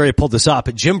Hank Azaria pulled this up,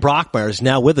 but Jim Brockmire is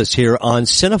now with us here on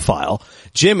Cinephile.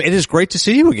 Jim, it is great to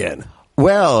see you again.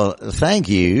 Well, thank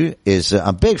you. I'm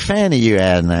a big fan of you,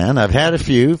 Adnan. I've had a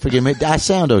few. Forgive me. I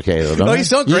sound okay, though, don't I? You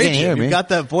sound great, Jim. Hear me. You've got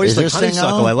that voice like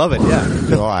honeysuckle. I love it,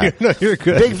 yeah. All right. No, you're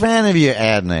good. Big fan of you,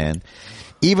 Adnan.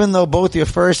 Even though both your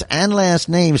first and last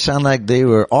names sound like they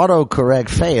were autocorrect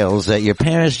fails that your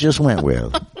parents just went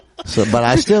with. But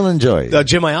I still enjoy it.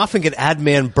 Jim, I often get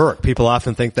Adnan Burke. People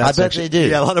often think that's I bet they do.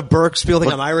 Yeah, a lot of Burks feel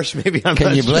like I'm Irish. Maybe I'm Can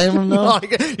not you blame them, though? No,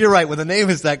 you're right. When the name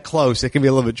is that close, it can be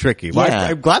a little bit tricky. Well, Yeah.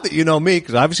 I'm glad that you know me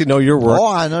because I obviously know your work. Oh,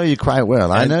 I know you quite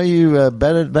well. I know you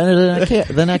better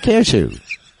than I care to.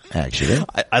 actually.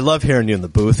 I love hearing you in the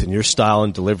booth and your style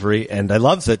and delivery, and I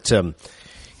love that,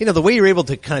 the way you're able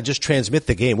to kind of just transmit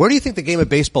the game. Where do you think the game of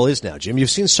baseball is now, Jim? You've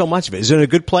seen so much of it. Is it in a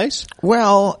good place?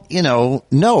 Well,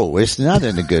 no, it's not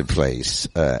in a good place,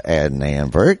 Adnan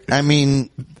Burke. I mean,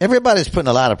 everybody's putting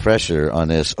a lot of pressure on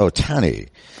this Ohtani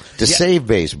to save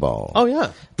baseball. Oh,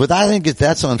 yeah. But I think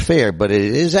that's unfair, but it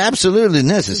is absolutely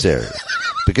necessary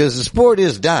because the sport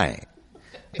is dying.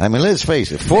 I mean, let's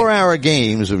face it, 4-hour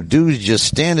games of dudes just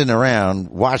standing around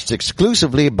watched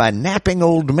exclusively by napping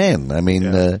old men. I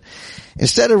mean,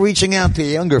 instead of reaching out to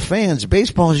younger fans,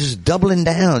 baseball is just doubling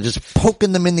down, just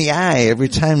poking them in the eye every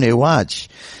time they watch.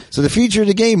 So the future of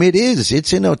the game,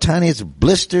 it's in Ohtani's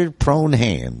blister-prone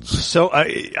hands. So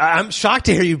I'm shocked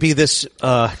to hear you be this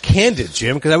candid,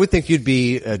 Jim, because I would think you'd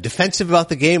be defensive about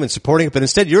the game and supporting it, but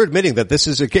instead you're admitting that this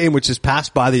is a game which is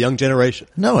passed by the young generation.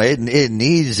 No, it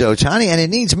needs Ohtani, and it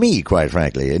needs me, quite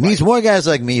frankly. It needs more guys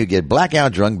like me who get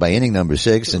blackout drunk by inning number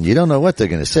 6, and you don't know what they're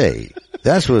going to say.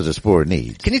 That's what the sport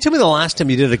needs. Can you tell me the last time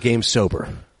you did a game sober?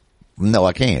 No,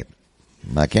 I can't.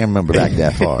 I can't remember back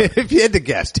that far. If you had to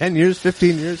guess, 10 years,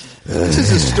 15 years? This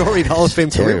is a storied Hall of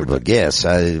Fame career. Terrible guess.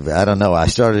 I don't know. I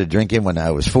started drinking when I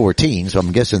was 14, so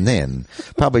I'm guessing then.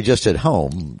 Probably just at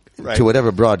home to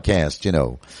whatever broadcast,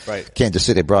 Kansas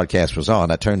City broadcast was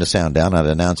on. I turned the sound down. I'd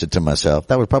announce it to myself.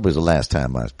 That was probably the last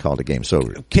time I called a game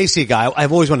sober. KC guy,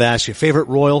 I've always wanted to ask you, favorite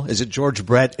Royal? Is it George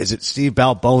Brett? Is it Steve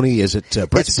Balboni? Is it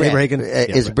Brett Saberhagen?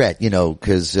 It's Brett,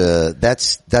 because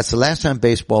that's the last time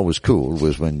baseball was cool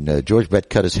was when George Brett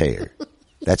cut his hair.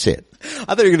 That's it. I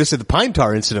thought you were going to say the Pine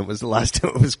Tar incident was the last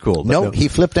time it was cool. No, he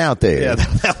flipped out there. Yeah,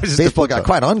 that was baseball got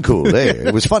quite uncool there.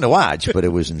 It was fun to watch, but it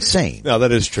was insane. No,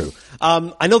 that is true.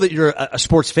 I know that you're a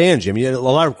sports fan, Jim. You have a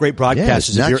lot of great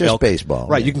broadcasters. Not of your just ilk. baseball.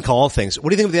 Right, you can call things. What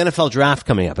do you think of the NFL draft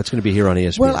coming up? It's going to be here on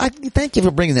ESPN. Well, thank you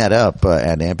for bringing that up,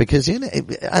 Adnan, because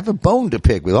I have a bone to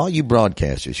pick with all you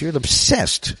broadcasters. You're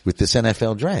obsessed with this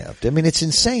NFL draft. I mean, it's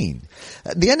insane.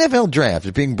 The NFL draft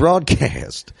is being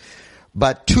broadcast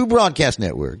by 2 broadcast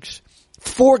networks,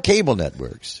 4 cable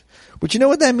networks. But you know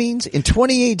what that means? In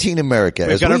 2018 America,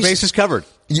 we've got our bases covered.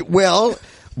 Well,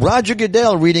 Roger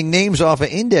Goodell reading names off of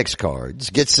index cards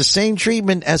gets the same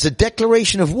treatment as a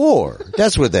declaration of war.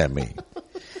 That's what that means.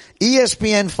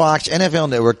 ESPN, Fox, NFL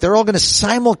Network, they're all going to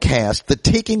simulcast the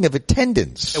taking of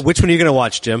attendance. Which one are you going to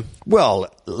watch, Jim? Well,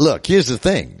 look, here's the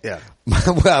thing. Yeah.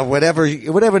 Well,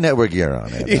 whatever network you're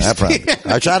on, I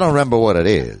promise. I don't remember what it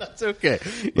is. That's okay.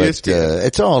 But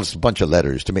it's all just a bunch of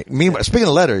letters to me. Meanwhile, speaking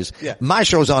of letters, my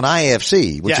show's on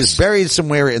IFC, which is buried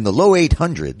somewhere in the low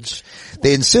 800s.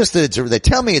 They insist that they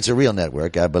tell me it's a real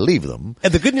network. I believe them.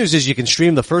 And the good news is you can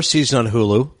stream the first season on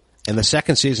Hulu. And the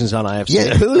second season's on IFC.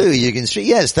 Yeah, Hulu, you can stream.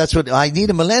 Yes, that's what I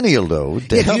need a millennial though to help me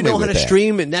with that. Do you know how to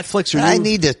stream Netflix or I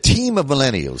need a team of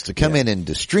millennials to come in and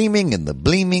the streaming and the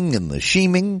bleaming and the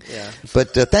sheaming. Yeah.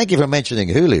 But thank you for mentioning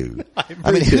Hulu.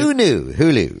 I mean, who knew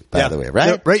Hulu, by the way, right?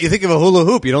 No, right, you think of a hula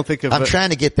hoop, you don't think of I'm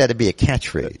trying to get that to be a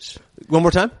catchphrase. One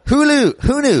more time? Hulu,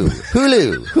 who knew?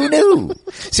 Hulu, who knew?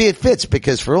 See, it fits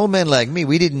because for old men like me,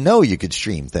 we didn't know you could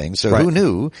stream things, so who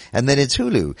knew? And then it's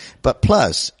Hulu. But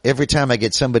plus, every time I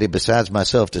get somebody besides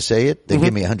myself to say it, they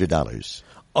give me $100.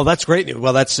 Oh, that's great.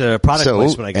 Well, that's product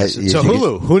placement, I guess. So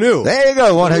Hulu, who knew? There you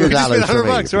go, $100 for me.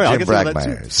 $100. Right, Jim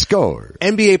Brockmeyer. Score.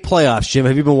 NBA playoffs, Jim.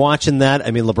 Have you been watching that?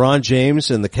 I mean, LeBron James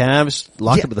and the Cavs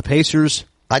locked up with the Pacers.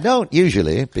 I don't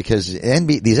usually because these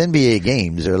NBA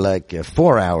games are like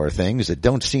 4-hour things that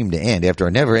don't seem to end after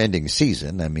a never-ending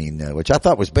season. I mean, which I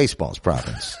thought was baseball's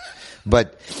province.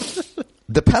 But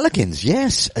the Pelicans,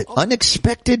 yes,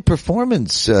 unexpected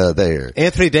performance there.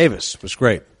 Anthony Davis was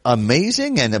great.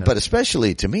 Amazing, but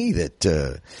especially to me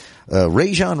that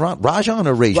Rajon Rondo.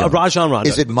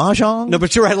 Is it Mahjong? No,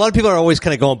 but you're right. A lot of people are always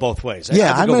kind of going both ways.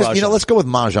 Yeah, let's go with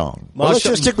Mahjong. Well, let's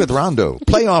just stick with Rondo.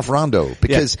 Playoff Rondo,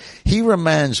 because he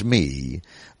reminds me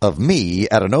of me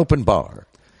at an open bar.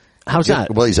 How's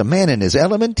that? Well, he's a man in his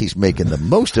element. He's making the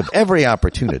most of every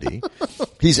opportunity.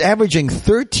 He's averaging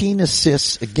 13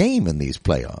 assists a game in these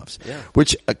playoffs,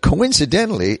 which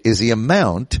coincidentally is the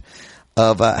amount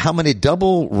of how many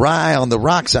double rye on the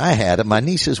rocks I had at my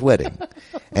niece's wedding.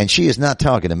 And she is not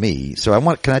talking to me. So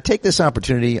can I take this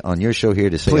opportunity on your show here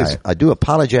to say I do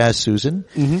apologize, Susan.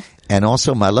 Mm-hmm. And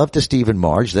also my love to Steve and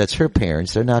Marge. That's her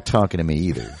parents. They're not talking to me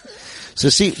either. So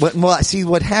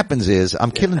what happens is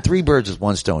I'm killing 3 birds with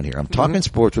 1 stone here. I'm talking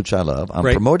sports, which I love. I'm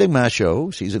promoting my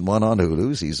show, season 1 on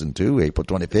Hulu, season 2, April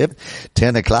 25th,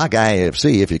 10 o'clock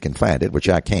IFC, if you can find it, which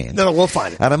I can. No, we'll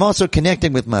find it. And I'm also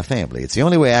connecting with my family. It's the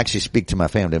only way I actually speak to my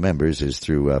family members is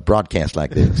through broadcasts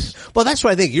like this. Well, that's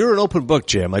why I think you're an open book,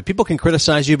 Jim. Like, people can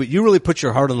criticize you, but you really put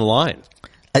your heart on the line.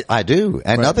 I do.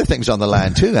 And other things on the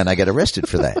line too, and I get arrested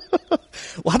for that.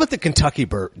 Well, how about the Kentucky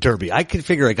Derby? I could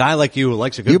figure a guy like you who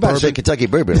likes a good bourbon. You about to say Kentucky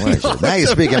bourbon, weren't you? Now you're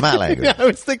speaking my language. Yeah, I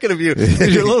was thinking of you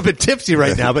because you're a little bit tipsy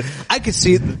right now, but I could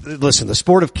see, listen, the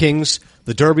Sport of Kings,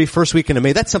 the Derby, first weekend of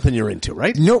May, that's something you're into,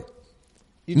 right? Nope.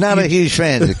 Not a huge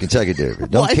fan of the Kentucky Derby.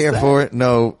 Don't care for it.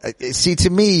 No. See, to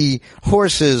me,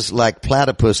 horses like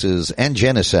platypuses and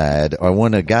genocide are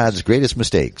one of God's greatest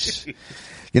mistakes.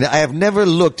 I have never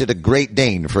looked at a Great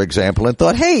Dane, for example, and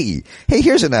thought, hey,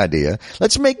 here's an idea.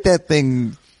 Let's make that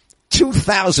thing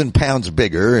 2,000 pounds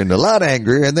bigger and a lot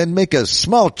angrier and then make a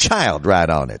small child ride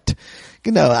on it.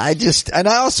 I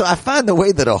find the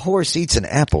way that a horse eats an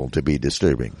apple to be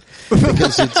disturbing.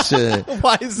 Because it's,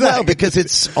 why is that? Well, because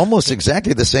it's almost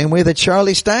exactly the same way that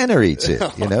Charlie Steiner eats it.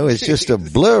 It's just a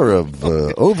blur of,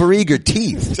 overeager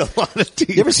teeth. It's a lot of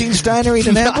teeth. You ever seen Steiner eat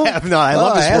an apple? I have not. I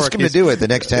love his work. Ask him to do it the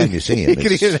next time you see him. He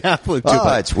can eat an apple too.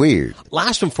 Oh, it's weird.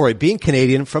 Last one for you. Being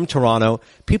Canadian from Toronto,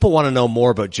 people want to know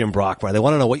more about Jim Brockmeyer. They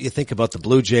want to know what you think about the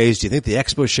Blue Jays. Do you think the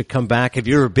Expos should come back? Have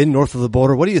you ever been north of the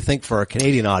border? What do you think for our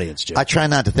Canadian audience, Jim? I try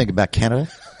not to think about Canada.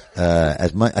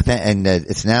 As much,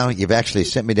 it's now, you've actually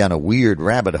sent me down a weird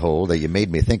rabbit hole that you made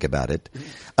me think about it.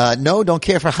 No, don't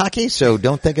care for hockey, so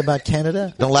don't think about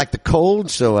Canada. Don't like the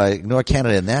cold, so I ignore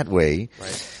Canada in that way.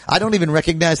 Right. I don't even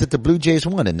recognize that the Blue Jays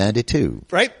won in 92.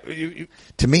 Right.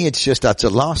 To me, it's a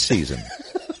lost season.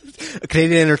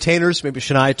 Canadian entertainers, maybe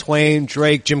Shania Twain,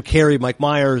 Drake, Jim Carrey, Mike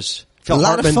Myers. Phil lot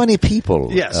Hartman. Of funny people.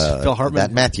 Yes, Phil Hartman.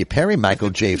 That Matthew Perry, Michael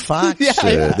J. Fox.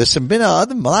 Yeah. There's been a lot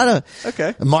of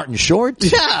Martin Short.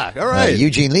 Yeah, all right.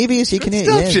 Eugene Levy, is he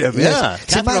Canadian? Jim, yeah.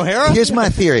 Catherine O'Hara. Here's my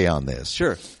theory on this.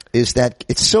 Sure. Is that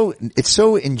it's so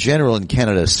in general in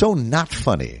Canada so not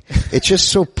funny. It's just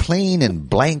so plain and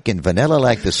blank and vanilla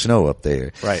like the snow up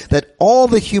there. Right. That all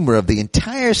the humor of the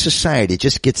entire society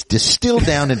just gets distilled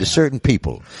down into certain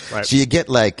people. Right. So you get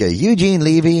like Eugene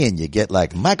Levy and you get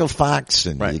like Michael Fox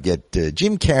and you get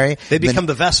Jim Carrey. They become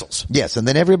the vessels. Yes, and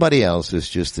then everybody else is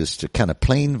just this kind of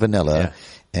plain vanilla. Yeah.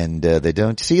 And they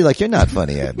don't see, like, you're not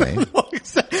funny, Adney.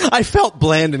 I felt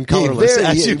bland and colorless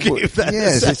as you gave that.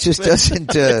 Yes, it just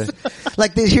doesn't.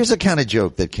 Like, here's the kind of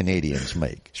joke that Canadians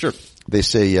make. Sure. They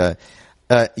say,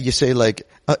 you say like,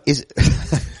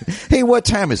 hey, what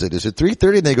time is it? Is it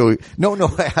 3:30? And they go,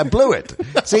 no, I blew it.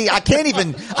 See, I can't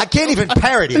even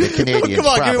parody the Canadians. Come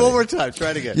on, properly. give me one more time.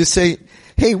 Try it again. You say,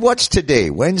 hey, what's today?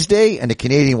 Wednesday? And the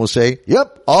Canadian will say,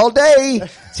 yep, all day.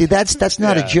 See, that's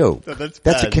not a joke.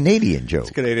 That's a Canadian joke.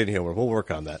 It's Canadian humor. We'll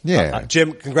work on that. Yeah.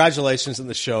 Jim, congratulations on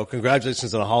the show.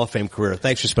 Congratulations on a Hall of Fame career.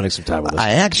 Thanks for spending some time with us.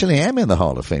 I actually am in the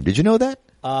Hall of Fame. Did you know that?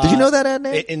 Did you know that,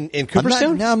 Adney? In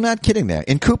Cooperstown? I'm not kidding there.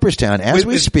 In Cooperstown, as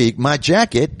we speak, my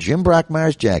jacket, Jim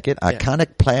Brockmeyer's jacket,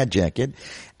 iconic plaid jacket,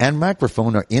 and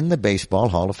microphone are in the Baseball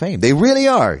Hall of Fame. They really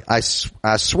are. I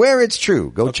swear it's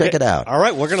true. Go check it out. All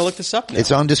right, we're going to look this up now.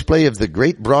 It's on display of the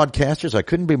great broadcasters. I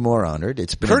couldn't be more honored.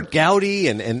 It's been Kurt Gowdy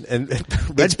and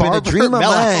it's been a dream of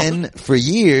mine for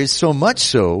years, so much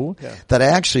so that I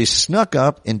actually snuck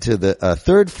up into the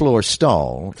third floor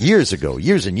stall years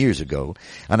and years ago,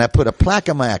 and I put a plaque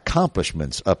of my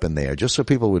accomplishments up in there just so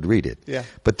people would read it. Yeah.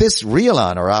 But this real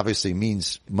honor obviously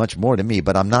means much more to me,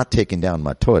 but I'm not taking down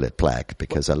my toilet plaque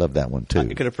because I love that one too.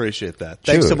 I can appreciate that.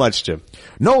 Thanks so much, Jim.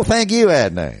 No, thank you,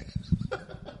 Adney.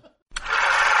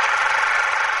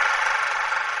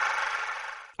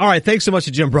 All right, thanks so much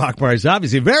to Jim Brockmeyer. He's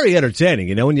obviously very entertaining.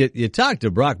 You know, when you talk to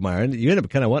Brockmeyer, and you end up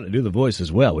kind of wanting to do the voice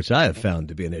as well, which I have found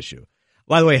to be an issue.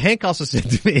 By the way, Hank also said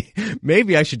to me,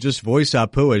 maybe I should just voice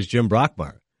Apu as Jim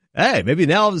Brockmeyer. Hey, maybe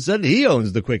now all of a sudden he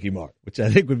owns the Quickie Mart, which I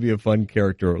think would be a fun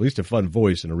character, or at least a fun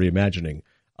voice and a reimagining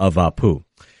of Apu.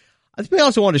 I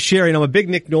also want to share, I'm a big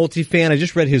Nick Nolte fan. I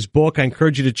just read his book. I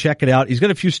encourage you to check it out. He's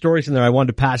got a few stories in there I wanted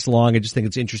to pass along. I just think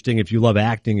it's interesting if you love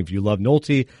acting, if you love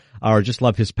Nolte, or just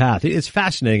love his path. It's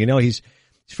fascinating. He's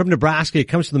from Nebraska. He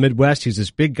comes from the Midwest. He's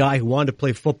this big guy who wanted to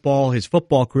play football. His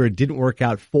football career didn't work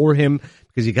out for him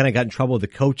because he kind of got in trouble with the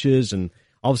coaches, and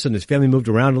all of a sudden his family moved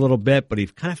around a little bit, but he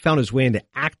kind of found his way into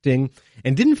acting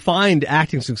and didn't find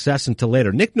acting success until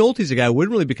later. Nick Nolte's a guy who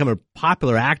wouldn't really become a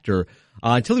popular actor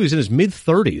until he was in his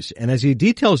mid-30s. And as he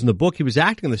details in the book, he was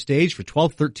acting on the stage for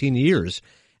 12, 13 years.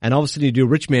 And all of a sudden you do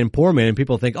Rich Man, Poor Man, and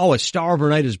people think, oh, a star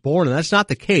overnight is born. And that's not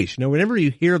the case. Whenever you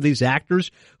hear of these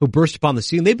actors who burst upon the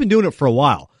scene, they've been doing it for a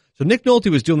while. So Nick Nolte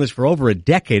was doing this for over a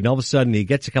decade, and all of a sudden he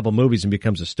gets a couple movies and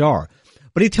becomes a star.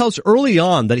 But he tells early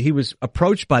on that he was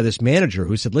approached by this manager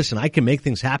who said, listen, I can make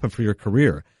things happen for your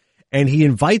career. And he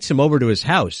invites him over to his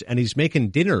house, and he's making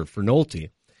dinner for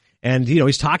Nolte. And,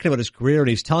 he's talking about his career, and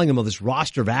he's telling him of this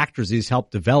roster of actors he's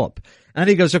helped develop. And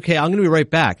he goes, okay, I'm going to be right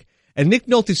back. And Nick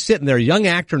Nolte's sitting there, a young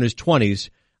actor in his 20s,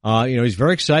 He's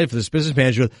very excited for this business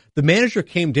manager. The manager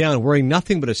came down wearing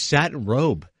nothing but a satin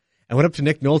robe and went up to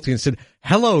Nick Nolte and said,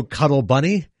 "Hello, Cuddle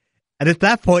Bunny." And at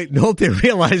that point, Nolte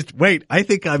realized, wait, I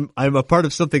think I'm a part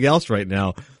of something else right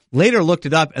now. Later looked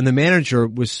it up, and the manager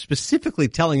was specifically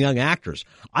telling young actors,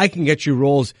 I can get you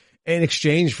roles in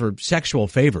exchange for sexual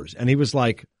favors. And he was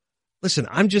like, listen,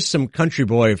 I'm just some country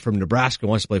boy from Nebraska who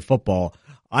wants to play football.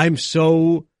 I'm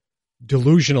so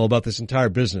delusional about this entire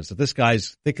business that this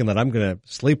guy's thinking that I'm going to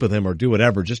sleep with him or do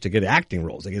whatever just to get acting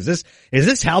roles. Like, is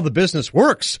this how the business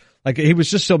works? Like, he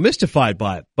was just so mystified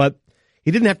by it. But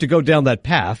he didn't have to go down that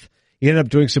path. He ended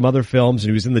up doing some other films, and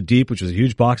he was in The Deep, which was a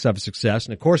huge box office success.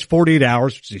 And, of course, 48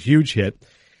 Hours, which is a huge hit.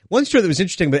 One story that was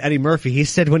interesting about Eddie Murphy, he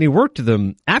said when he worked with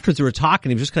them, after they were talking,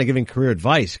 he was just kind of giving career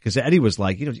advice, because Eddie was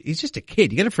like, he's just a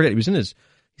kid. You got to forget, he's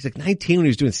like 19 when he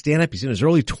was doing stand-up. He's in his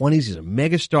early 20s. He's a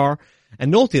megastar.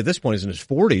 And Nolte at this point is in his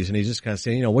 40s, and he's just kind of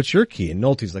saying, what's your key? And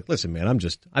Nolte's like, listen, man,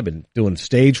 I've been doing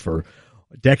stage for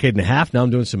a decade and a half. Now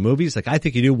I'm doing some movies. Like, I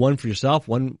think you do one for yourself,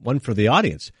 one for the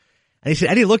audience. And he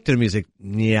said, Eddie looked at him. He's like,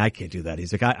 yeah, I can't do that.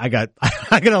 He's like, I got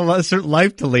a certain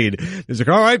life to lead. He's like,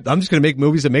 all right, I'm just going to make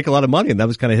movies that make a lot of money. And that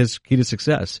was kind of his key to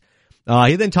success.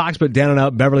 He then talks about Down and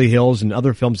Out, Beverly Hills, and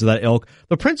other films of that ilk.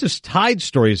 The Princess Tide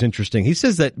story is interesting. He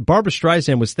says that Barbra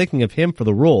Streisand was thinking of him for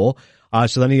the role.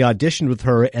 So then he auditioned with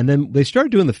her, and then they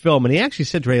started doing the film. And he actually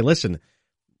said to her, hey, listen,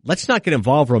 let's not get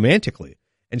involved romantically.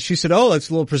 And she said, oh,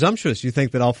 that's a little presumptuous. You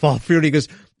think that I'll fall for it? He goes,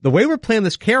 the way we're playing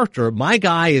this character, my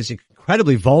guy is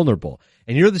incredibly vulnerable,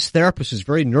 and you're this therapist who's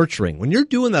very nurturing. When you're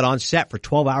doing that on set for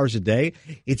 12 hours a day,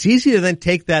 it's easy to then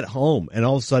take that home, and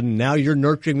all of a sudden now you're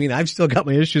nurturing me, and I've still got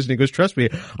my issues. And he goes, trust me,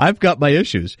 I've got my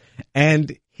issues.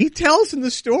 And he tells in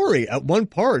the story at one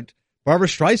part, Barbra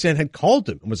Streisand had called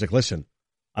him and was like, listen,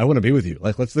 I want to be with you.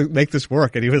 Like, let's make this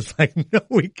work. And he was like, no,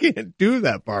 we can't do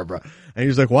that, Barbara. And he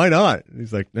was like, why not? And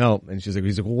he's like, no. And he's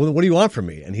like, well, what do you want from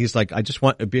me? And he's like, I just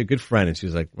want to be a good friend. And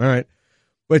she's like, all right.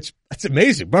 Which, that's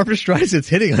amazing. Barbra Streisand's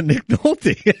hitting on Nick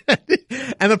Nolte.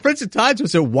 And The Prince of Tides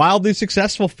was a wildly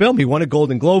successful film. He won a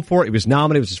Golden Globe for it. He was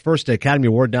nominated. It was his first Academy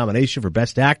Award nomination for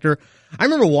Best Actor. I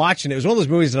remember watching it. It was one of those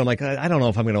movies that I'm like, I don't know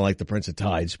if I'm going to like The Prince of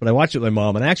Tides, but I watched it with my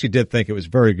mom, and I actually did think it was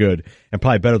very good and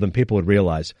probably better than people would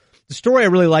realize. The story I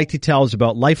really liked, he tells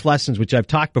about life lessons, which I've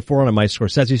talked before on my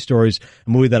Scorsese Stories, a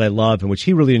movie that I love and which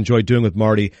he really enjoyed doing with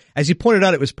Marty. As he pointed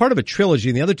out, it was part of a trilogy,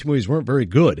 and the other two movies weren't very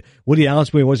good. Woody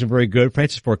Allen's movie wasn't very good.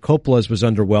 Francis Ford Coppola's was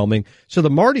underwhelming. So the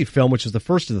Marty film, which is the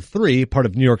first of the three, part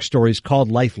of New York Stories,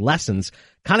 called Life Lessons,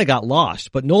 kind of got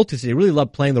lost. But Nolte said he really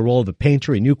loved playing the role of the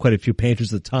painter. He knew quite a few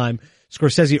painters at the time.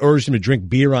 Scorsese urged him to drink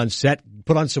beer on set,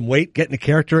 put on some weight, get in a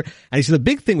character. And he said the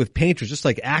big thing with painters, just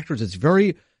like actors, it's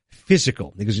very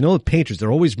physical, because the painters,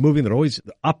 they're always moving, they're always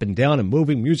up and down and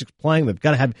moving, music's playing, they've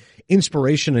got to have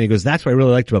inspiration. And he goes, that's what I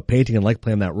really liked about painting and like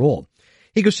playing that role.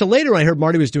 He goes, so later I heard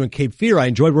Marty was doing Cape Fear. I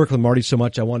enjoyed working with Marty so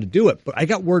much I wanted to do it, but I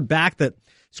got word back that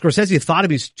Scorsese thought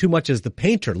of me too much as the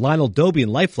painter, Lionel Dobie in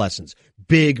Life Lessons,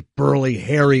 big, burly,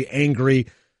 hairy, angry.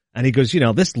 And he goes,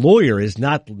 this lawyer is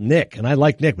not Nick, and I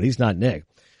like Nick, but he's not Nick.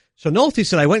 So Nolte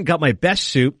said, I went and got my best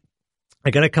suit. I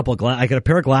got a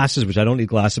pair of glasses, which I don't need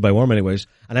glasses, but I wore them anyways.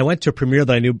 And I went to a premiere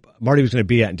that I knew Marty was going to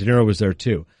be at, and De Niro was there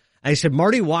too. And he said,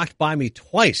 Marty walked by me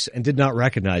twice and did not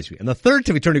recognize me. And the third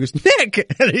time he turned, he goes, Nick!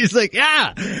 And he's like,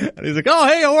 yeah! And he's like, oh,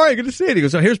 hey, how are you? Good to see you. He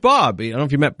goes, oh, here's Bob. I don't know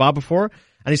if you met Bob before.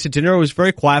 And he said, De Niro was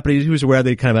very quiet, but he was aware that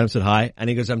he kind of met him, said hi. And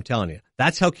he goes, I'm telling you,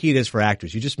 that's how key it is for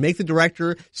actors. You just make the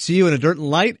director see you in a dirt and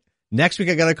light. Next week,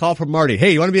 I got a call from Marty.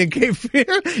 Hey, you want to be in Cape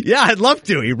Fear? Yeah, I'd love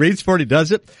to. He reads for it. He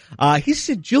does it. He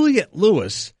said Juliette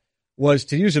Lewis was,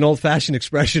 to use an old-fashioned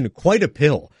expression, quite a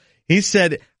pill. He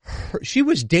said she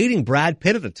was dating Brad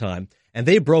Pitt at the time, and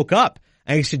they broke up.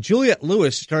 And he said Juliette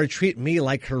Lewis started treating me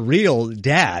like her real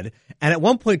dad, and at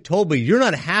one point told me, you're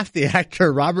not half the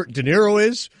actor Robert De Niro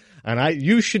is, and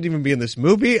you shouldn't even be in this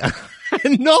movie.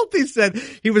 And Nolte said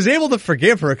he was able to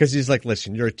forgive her because he's like,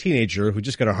 listen, you're a teenager who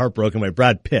just got her heart broken by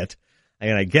Brad Pitt.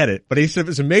 And I get it. But he said it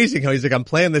was amazing how he's like, I'm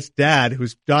playing this dad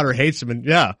whose daughter hates him. And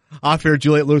yeah, off here,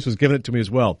 Juliette Lewis was giving it to me as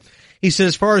well. He said,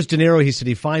 as far as De Niro, he said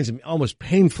he finds him almost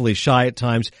painfully shy at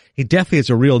times. He definitely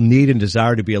has a real need and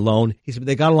desire to be alone. He said, but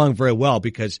they got along very well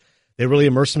because they really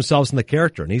immersed themselves in the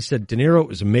character. And he said, De Niro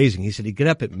was amazing. He said he'd get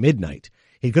up at midnight.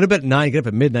 He'd go to bed at 9, get up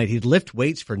at midnight. He'd lift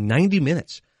weights for 90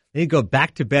 minutes. Then he'd go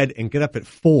back to bed and get up at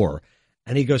 4.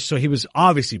 And he goes, so he was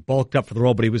obviously bulked up for the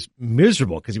role, but he was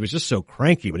miserable because he was just so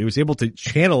cranky. But he was able to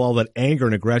channel all that anger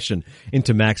and aggression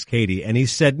into Max Cady. And he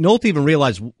said, Nolte even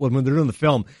realized when they're doing the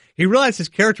film, he realized his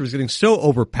character was getting so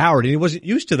overpowered, and he wasn't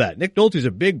used to that. Nick Nolte's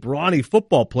a big, brawny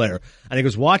football player. And he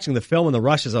was watching the film in the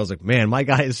rushes. I was like, man, my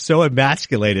guy is so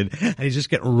emasculated. And he's just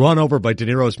getting run over by De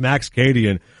Niro's Max Cady.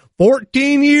 And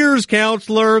 14 years,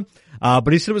 counselor.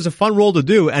 But he said it was a fun role to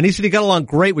do, and he said he got along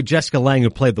great with Jessica Lange,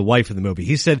 who played the wife in the movie.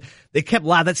 He said they kept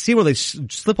laughing. That scene where they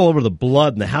slip all over the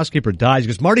blood and the housekeeper dies. He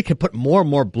goes, Marty kept putting more and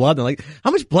more blood. And they're like, how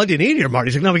much blood do you need here, Marty?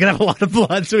 He's like, no, we gotta have a lot of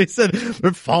blood. So he said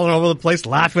they're falling over the place,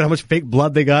 laughing at how much fake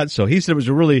blood they got. So he said it was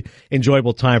a really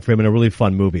enjoyable time for him and a really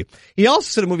fun movie. He also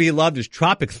said a movie he loved is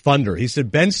Tropic Thunder. He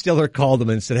said Ben Stiller called him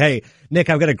and said, hey, Nick,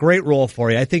 I've got a great role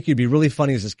for you. I think you'd be really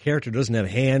funny as this character who doesn't have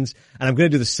hands, and I'm going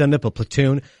to do the send up a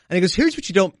platoon. And he goes, here's what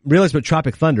you don't realize about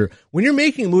Tropic Thunder. When you're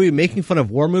making a movie making fun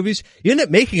of war movies, you end up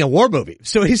making a war movie.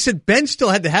 So he said Ben still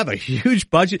had to have a huge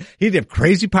budget. He had to have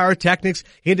crazy pyrotechnics.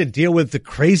 He had to deal with the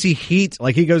crazy heat.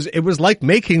 Like he goes, it was like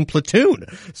making Platoon.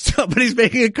 So, but he's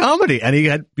making a comedy, and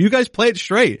you guys play it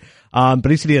straight.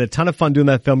 But he said he had a ton of fun doing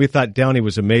that film. He thought Downey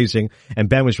was amazing, and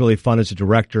Ben was really fun as a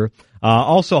director.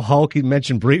 Also Hulk, he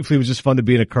mentioned briefly, was just fun to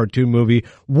be in a cartoon movie.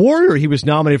 Warrior, he was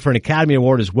nominated for an Academy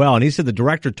Award as well, and he said the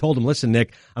director told him, listen,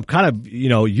 Nick, I'm kind of,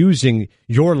 using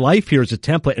your life here as a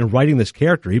template and writing this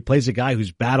character. He plays a guy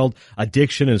who's battled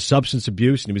addiction and substance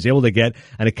abuse, and he was able to get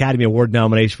an Academy Award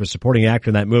nomination for supporting actor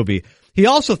in that movie. He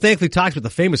also thankfully talks about the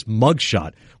famous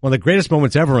mugshot. One of the greatest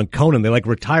moments ever on Conan. They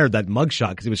retired that mugshot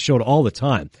because it was showed all the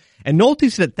time. And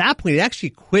Nolte said at that point he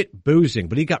actually quit boozing,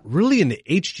 but he got really into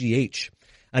HGH.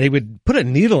 And he would put a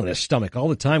needle in his stomach all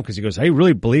the time because he goes, he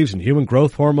really believes in human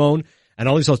growth hormone and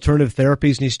all these alternative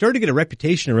therapies. And he started to get a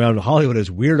reputation around Hollywood as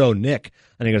Weirdo Nick.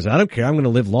 And he goes, I don't care, I'm going to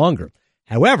live longer.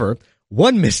 However,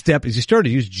 one misstep is he started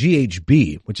to use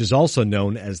GHB, which is also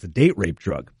known as the date rape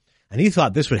drug. And he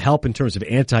thought this would help in terms of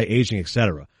anti-aging,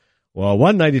 etc. Well,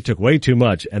 one night he took way too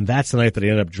much, and that's the night that he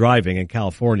ended up driving in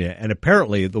California. And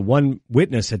apparently the one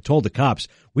witness had told the cops,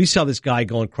 we saw this guy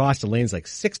going across the lanes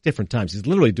 6 different times. He's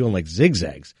literally doing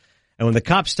zigzags. And when the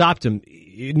cops stopped him,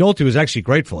 Nolte was actually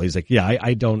grateful. He's like, yeah,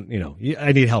 I don't,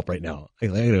 I need help right now. I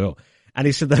gotta go. And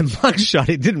he said that mugshot,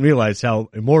 he didn't realize how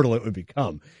immortal it would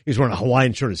become. He was wearing a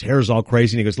Hawaiian shirt, his hair's all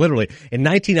crazy, and he goes, literally, in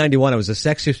 1991, I was the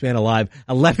sexiest man alive.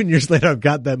 11 years later, I've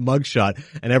got that mugshot,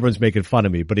 and everyone's making fun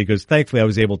of me. But he goes, thankfully, I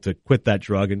was able to quit that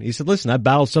drug. And he said, listen, I've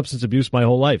battled substance abuse my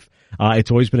whole life. It's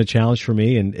always been a challenge for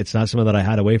me, and it's not something that I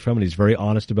hide away from, and he's very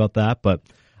honest about that. But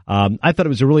I thought it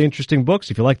was a really interesting book.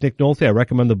 So if you like Nick Nolte, I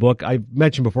recommend the book. I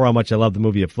mentioned before how much I love the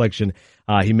movie Affliction.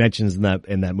 He mentions in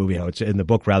that movie how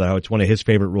it's one of his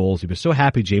favorite roles. He was so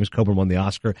happy James Coburn won the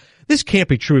Oscar. This can't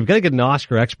be true. We've got to get an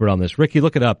Oscar expert on this. Ricky,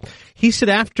 look it up. He said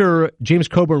after James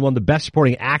Coburn won the Best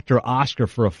Supporting Actor Oscar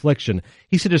for Affliction,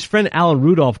 he said his friend Alan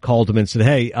Rudolph called him and said,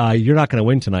 hey, you're not going to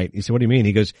win tonight. He said, what do you mean?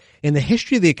 He goes, in the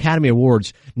history of the Academy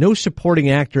Awards, no supporting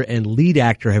actor and lead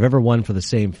actor have ever won for the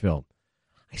same film.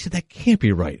 I said, that can't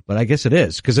be right, but I guess it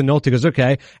is. Because then Nolte goes,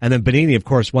 okay. And then Benigni, of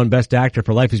course, won Best Actor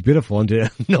for Life is Beautiful. And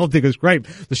Nolte goes, great.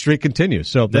 The streak continues.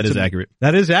 So that is accurate.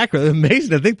 That is accurate.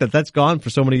 Amazing to think that that's gone for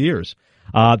so many years.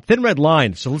 Thin Red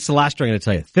Line. So that's the last story I'm going to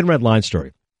tell you. Thin Red Line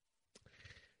story.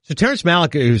 So Terrence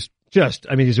Malick, who's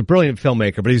he's a brilliant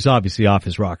filmmaker, but he's obviously off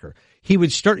his rocker. He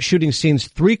would start shooting scenes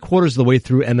 3/4 of the way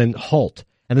through and then halt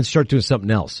and then start doing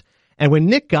something else. And when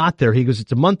Nick got there, he goes,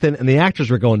 it's a month in, and the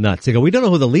actors were going nuts. They go, we don't know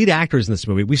who the lead actor is in this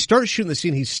movie. We start shooting the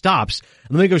scene, he stops,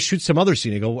 and then they go shoot some other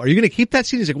scene. They go, are you going to keep that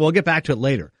scene? He's like, well, I'll get back to it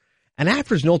later. And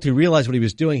after Nolte realized what he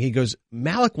was doing, he goes,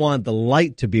 Malick wanted the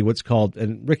light to be what's called,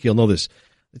 and Ricky, you'll know this,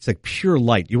 it's like pure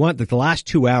light. You want the last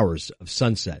 2 hours of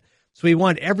sunset. So he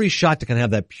wanted every shot to kind of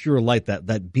have that pure light,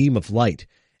 that beam of light.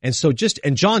 And so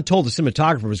and John told the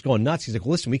cinematographer was going nuts. He's like,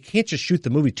 well, listen, we can't just shoot the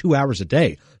movie 2 hours a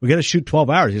day. We got to shoot 12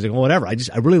 hours. He's like, well, whatever. I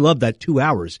really love that 2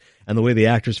 hours and the way the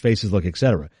actors' faces look,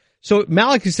 etc. So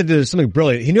Malick, he said, did something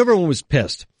brilliant. He knew everyone was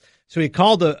pissed. So he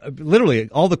called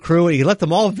literally all the crew. He let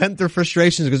them all vent their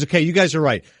frustrations. He goes, okay, you guys are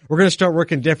right. We're going to start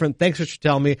working different. Thanks for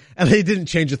telling me. And they didn't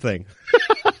change a thing.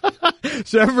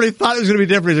 So everybody thought it was going to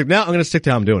be different. He's like, no, I'm going to stick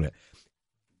to how I'm doing it.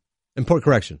 Important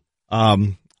correction.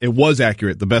 It was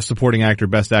accurate. The Best Supporting Actor,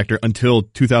 Best Actor until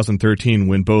 2013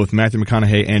 when both Matthew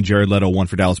McConaughey and Jared Leto won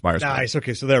for Dallas Buyers Club. Nice.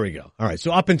 Okay, so there we go. All right.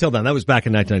 So up until then, that was back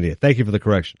in 1998. Thank you for the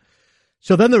correction.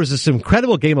 So then there was this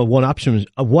incredible game of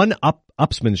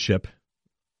one-upsmanship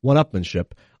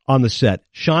on the set.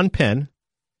 Sean Penn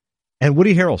and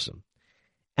Woody Harrelson.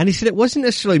 And he said it wasn't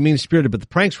necessarily mean-spirited, but the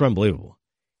pranks were unbelievable.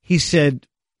 He said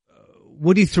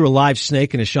Woody threw a live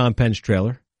snake into Sean Penn's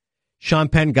trailer. Sean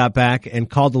Penn got back and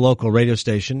called the local radio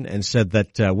station and said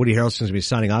that Woody Harrelson's going to be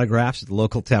signing autographs at the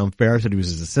local town fair. Said he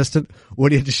was his assistant.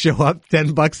 Woody had to show up,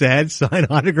 $10 a head, sign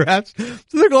autographs.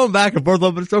 So they're going back and forth,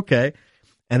 but it's okay.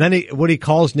 And then Woody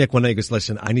calls Nick one day. He goes,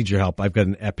 listen, I need your help. I've got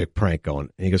an epic prank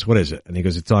going. And he goes, what is it? And he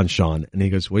goes, it's on Sean. And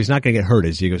he goes, well, he's not going to get hurt,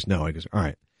 is he? He goes, no. He goes, all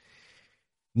right.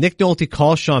 Nick Nolte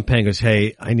calls Sean Penn and goes,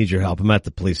 hey, I need your help. I'm at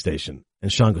the police station.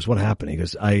 And Sean goes, what happened? He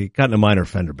goes, I got in a minor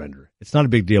fender bender. It's not a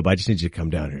big deal, but I just need you to come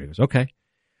down here. He goes, okay.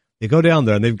 They go down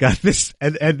there and they've got this,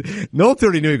 and Nolte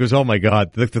already knew. He goes, oh my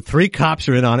God, the 3 cops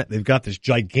are in on it. They've got this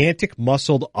gigantic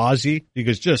muscled Aussie. He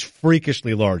goes, just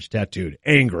freakishly large, tattooed,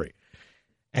 angry.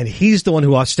 And he's the one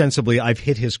who ostensibly, I've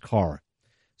hit his car.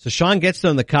 So Sean gets there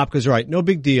and the cop goes, all right, no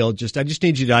big deal. I just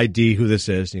need you to ID who this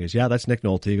is. And he goes, yeah, that's Nick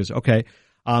Nolte. He goes, okay.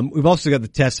 We've also got the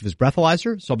test of his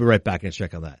breathalyzer, so I'll be right back and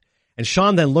check on that. And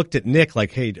Sean then looked at Nick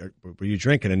like, hey, were you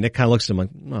drinking? And Nick kind of looks at him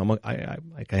like, no, I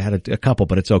had a couple,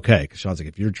 but it's okay. Because Sean's like,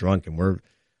 if you're drunk and we're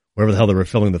wherever the hell they were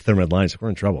filming the Thin Red Line, we're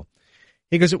in trouble.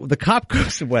 He goes, the cop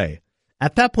goes away.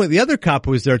 At that point, the other cop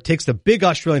who was there takes the big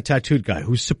Australian tattooed guy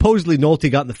who supposedly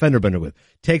Nolte got in the fender bender with,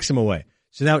 takes him away.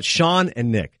 So now it's Sean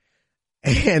and Nick.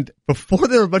 And before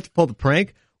they were about to pull the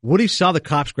prank, Woody saw the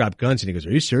cops grab guns and he goes,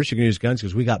 are you serious? You're going to use guns? He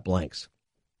goes, we got blanks.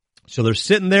 So they're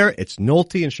sitting there. It's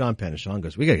Nolte and Sean Penn. And Sean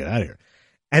goes, we got to get out of here.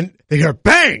 And they hear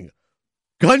bang,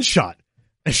 gunshot.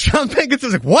 And Sean Penn gets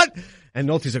like, what? And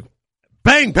Nolte's like,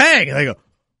 bang, bang. And they go,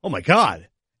 oh my God.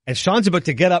 And Sean's about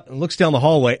to get up and looks down the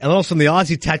hallway. And all of a sudden the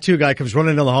Aussie tattoo guy comes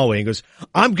running down the hallway and goes,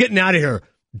 I'm getting out of here,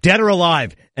 dead or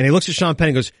alive. And he looks at Sean Penn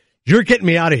and goes, you're getting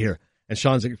me out of here. And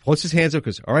Sean's like, puts his hands up,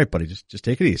 goes, all right, buddy, just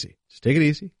take it easy. Just take it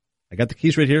easy. I got the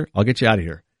keys right here. I'll get you out of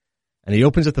here. And he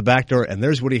opens up the back door, and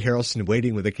there's Woody Harrelson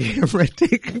waiting with a camera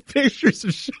taking pictures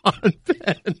of Sean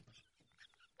Penn.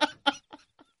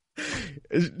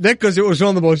 Nick goes, it was one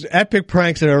of the most epic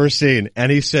pranks I've ever seen.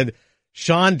 And he said,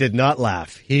 Sean did not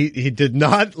laugh. He did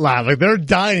not laugh. Like, they're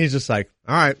dying. He's just like,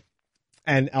 all right.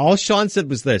 And all Sean said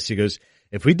was this. He goes,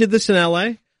 if we did this in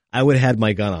L.A., I would have had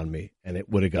my gun on me, and it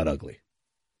would have got ugly.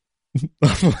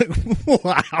 I'm like,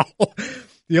 wow.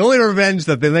 The only revenge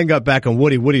that they then got back on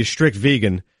Woody's strict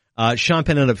vegan. Sean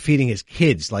Penn ended up feeding his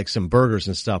kids like some burgers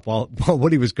and stuff while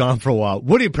Woody was gone for a while.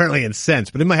 Woody apparently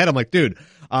incensed, but in my head I'm like, dude,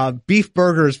 beef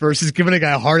burgers versus giving a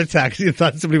guy a heart attack because he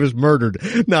thought somebody was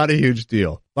murdered. Not a huge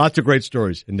deal. Lots of great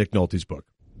stories in Nick Nolte's book.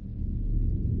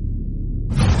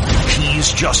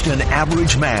 He's just an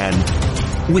average man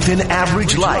with an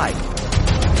average life.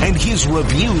 And his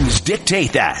reviews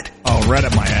dictate that. Oh, right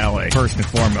up my alley. First and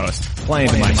foremost, playing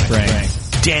to my strengths.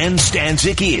 Dan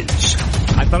Stanzik is.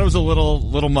 I thought it was a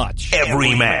little much.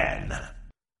 Everyman.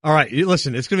 All right,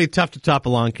 listen, it's going to be tough to top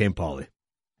Along Came Polly.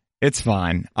 It's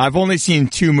fine. I've only seen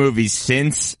 2 movies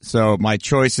since, so my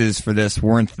choices for this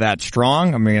weren't that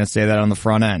strong. I'm going to say that on the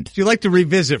front end. So you like to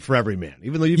revisit for Everyman,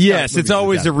 even though you've Yes, it's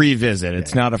always a revisit.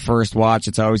 It's not a first watch.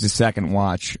 It's always a second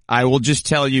watch. I will just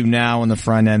tell you now on the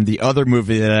front end, the other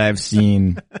movie that I've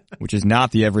seen, which is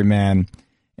not the Everyman,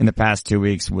 in the past 2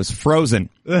 weeks was Frozen.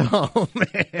 Oh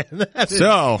man,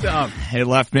 so it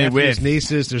left me with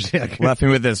nieces. Left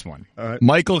me with this one. All right.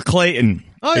 Michael Clayton,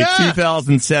 a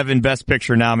 2007 Best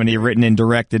Picture nominee, written and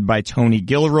directed by Tony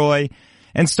Gilroy,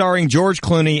 and starring George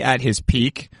Clooney at his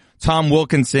peak, Tom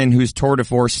Wilkinson, whose tour de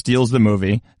force steals the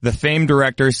movie, the famed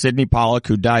director Sidney Pollack,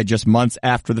 who died just months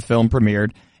after the film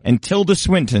premiered, and Tilda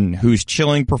Swinton, whose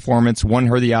chilling performance won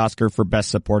her the Oscar for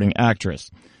Best Supporting Actress.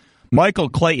 Michael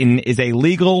Clayton is a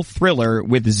legal thriller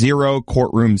with 0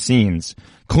 courtroom scenes.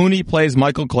 Clooney plays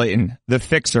Michael Clayton, the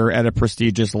fixer at a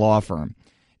prestigious law firm.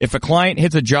 If a client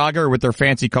hits a jogger with their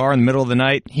fancy car in the middle of the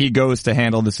night, he goes to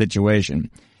handle the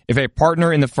situation. If a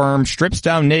partner in the firm strips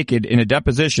down naked in a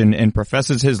deposition and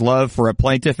professes his love for a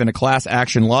plaintiff in a class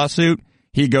action lawsuit,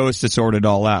 he goes to sort it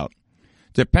all out.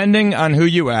 Depending on who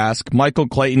you ask, Michael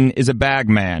Clayton is a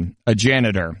bagman, a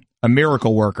janitor, a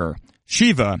miracle worker,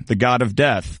 Shiva, the god of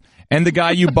death, and the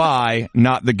guy you buy,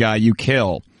 not the guy you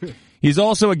kill. He's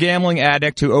also a gambling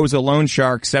addict who owes a loan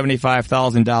shark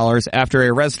 $75,000 after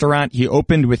a restaurant he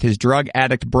opened with his drug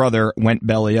addict brother went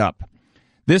belly up.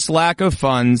 This lack of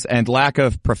funds and lack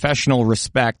of professional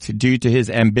respect due to his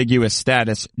ambiguous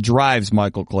status drives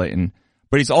Michael Clayton,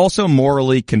 but he's also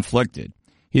morally conflicted.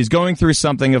 He's going through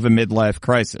something of a midlife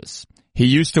crisis. He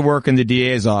used to work in the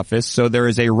DA's office, so there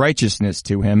is a righteousness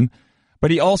to him, but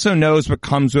he also knows what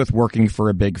comes with working for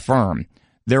a big firm.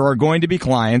 There are going to be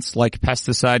clients like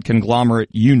pesticide conglomerate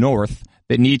U-North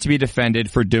that need to be defended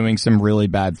for doing some really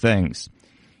bad things.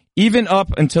 Even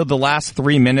up until the last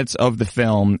 3 minutes of the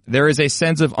film, there is a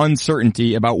sense of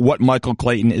uncertainty about what Michael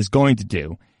Clayton is going to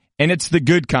do. And it's the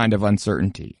good kind of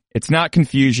uncertainty. It's not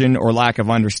confusion or lack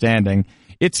of understanding.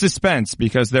 It's suspense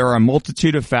because there are a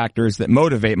multitude of factors that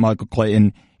motivate Michael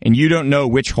Clayton, and you don't know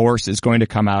which horse is going to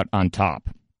come out on top.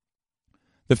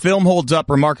 The film holds up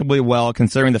remarkably well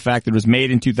considering the fact that it was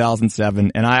made in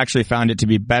 2007, and I actually found it to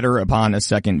be better upon a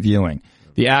second viewing.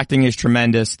 The acting is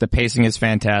tremendous, the pacing is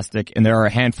fantastic, and there are a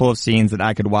handful of scenes that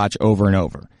I could watch over and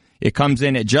over. It comes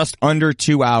in at just under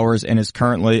 2 hours and is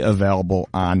currently available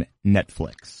on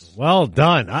Netflix. Well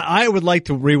done. I would like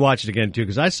to rewatch it again, too,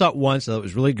 because I saw it once. I thought it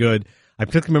was really good. I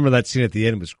particularly remember that scene at the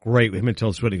end. It was great with him and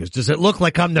Tilda Swinton. He goes, does it look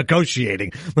like I'm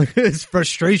negotiating? Like his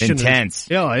frustration. Intense.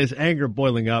 His anger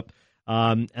boiling up.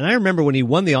 And I remember when he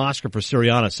won the Oscar for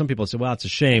Syriana, some people said, well, it's a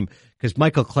shame because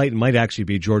Michael Clayton might actually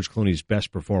be George Clooney's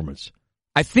best performance.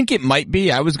 I think it might be.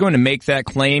 I was going to make that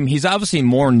claim. He's obviously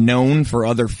more known for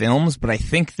other films, but I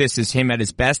think this is him at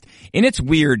his best. And it's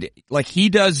weird. Like, he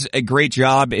does a great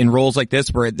job in roles like this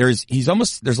where there's a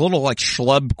little like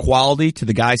schlub quality to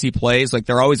the guys he plays. Like,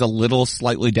 they're always a little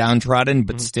slightly downtrodden,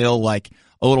 but still like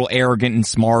a little arrogant and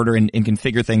smarter and can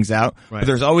figure things out. Right. But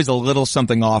there's always a little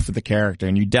something off with the character,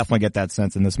 and you definitely get that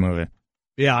sense in this movie.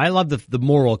 Yeah, I love the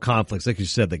moral conflicts. Like you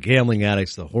said, the gambling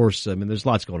addicts, the horse. I mean, there's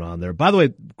lots going on there. By the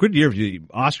way, good year for the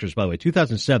Oscars, by the way,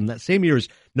 2007. That same year as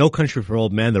No Country for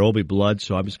Old Men, that Old Be Blood.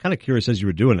 So I was kind of curious as you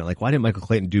were doing it. Like, why didn't Michael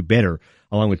Clayton do better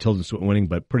along with Tilda Swinton winning,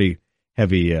 but pretty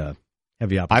heavy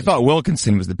opposition? I thought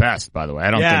Wilkinson was the best, by the way.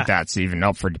 I don't think that's even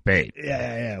up for debate.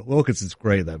 Yeah. Wilkinson's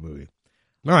great in that movie.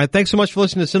 All right. Thanks so much for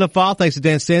listening to Cinephile. Thanks to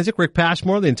Dan Stanzik, Rick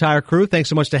Passmore, the entire crew. Thanks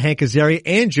so much to Hank Azaria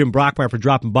and Jim Brockmeyer for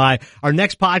dropping by. Our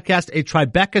next podcast, a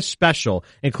Tribeca special,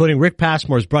 including Rick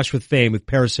Passmore's Brush with Fame with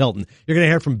Paris Hilton. You're going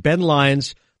to hear from Ben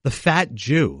Lyons, the Fat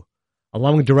Jew,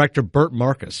 along with director Burt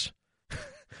Marcus.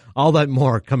 All that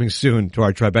more coming soon to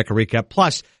our Tribeca recap.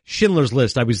 Plus, Schindler's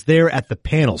List. I was there at the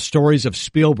panel. Stories of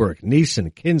Spielberg,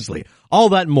 Neeson, Kinsley. All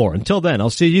that and more. Until then,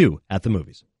 I'll see you at the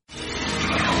movies.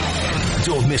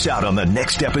 Don't miss out on the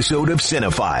next episode of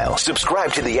Cinephile.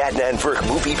 Subscribe to the Adnan Virk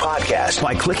Movie Podcast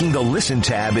by clicking the Listen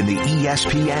tab in the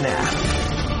ESPN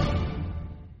app.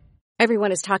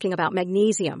 Everyone is talking about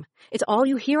magnesium. It's all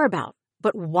you hear about.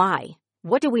 But why?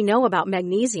 What do we know about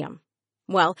magnesium?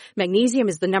 Well, magnesium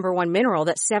is the number one mineral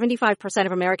that 75%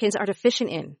 of Americans are deficient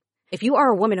in. If you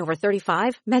are a woman over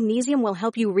 35, magnesium will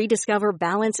help you rediscover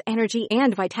balance, energy,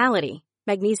 and vitality.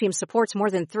 Magnesium supports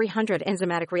more than 300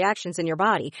 enzymatic reactions in your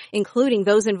body, including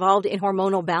those involved in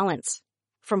hormonal balance.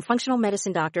 From functional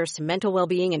medicine doctors to mental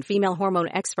well-being and female hormone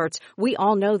experts, we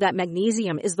all know that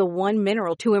magnesium is the one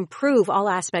mineral to improve all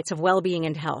aspects of well-being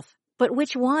and health. But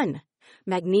which one?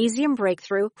 Magnesium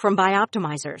Breakthrough from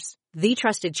Bioptimizers, the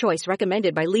trusted choice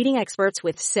recommended by leading experts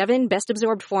with 7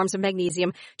 best-absorbed forms of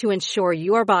magnesium to ensure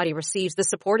your body receives the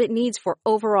support it needs for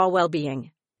overall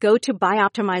well-being. Go to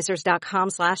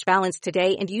bioptimizers.com/balance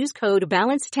today and use code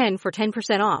BALANCE10 for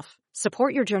 10% off.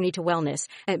 Support your journey to wellness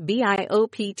at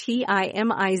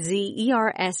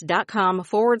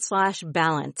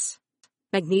bioptimizers.com/balance.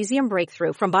 Magnesium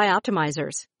Breakthrough from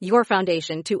Bioptimizers, your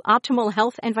foundation to optimal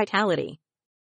health and vitality.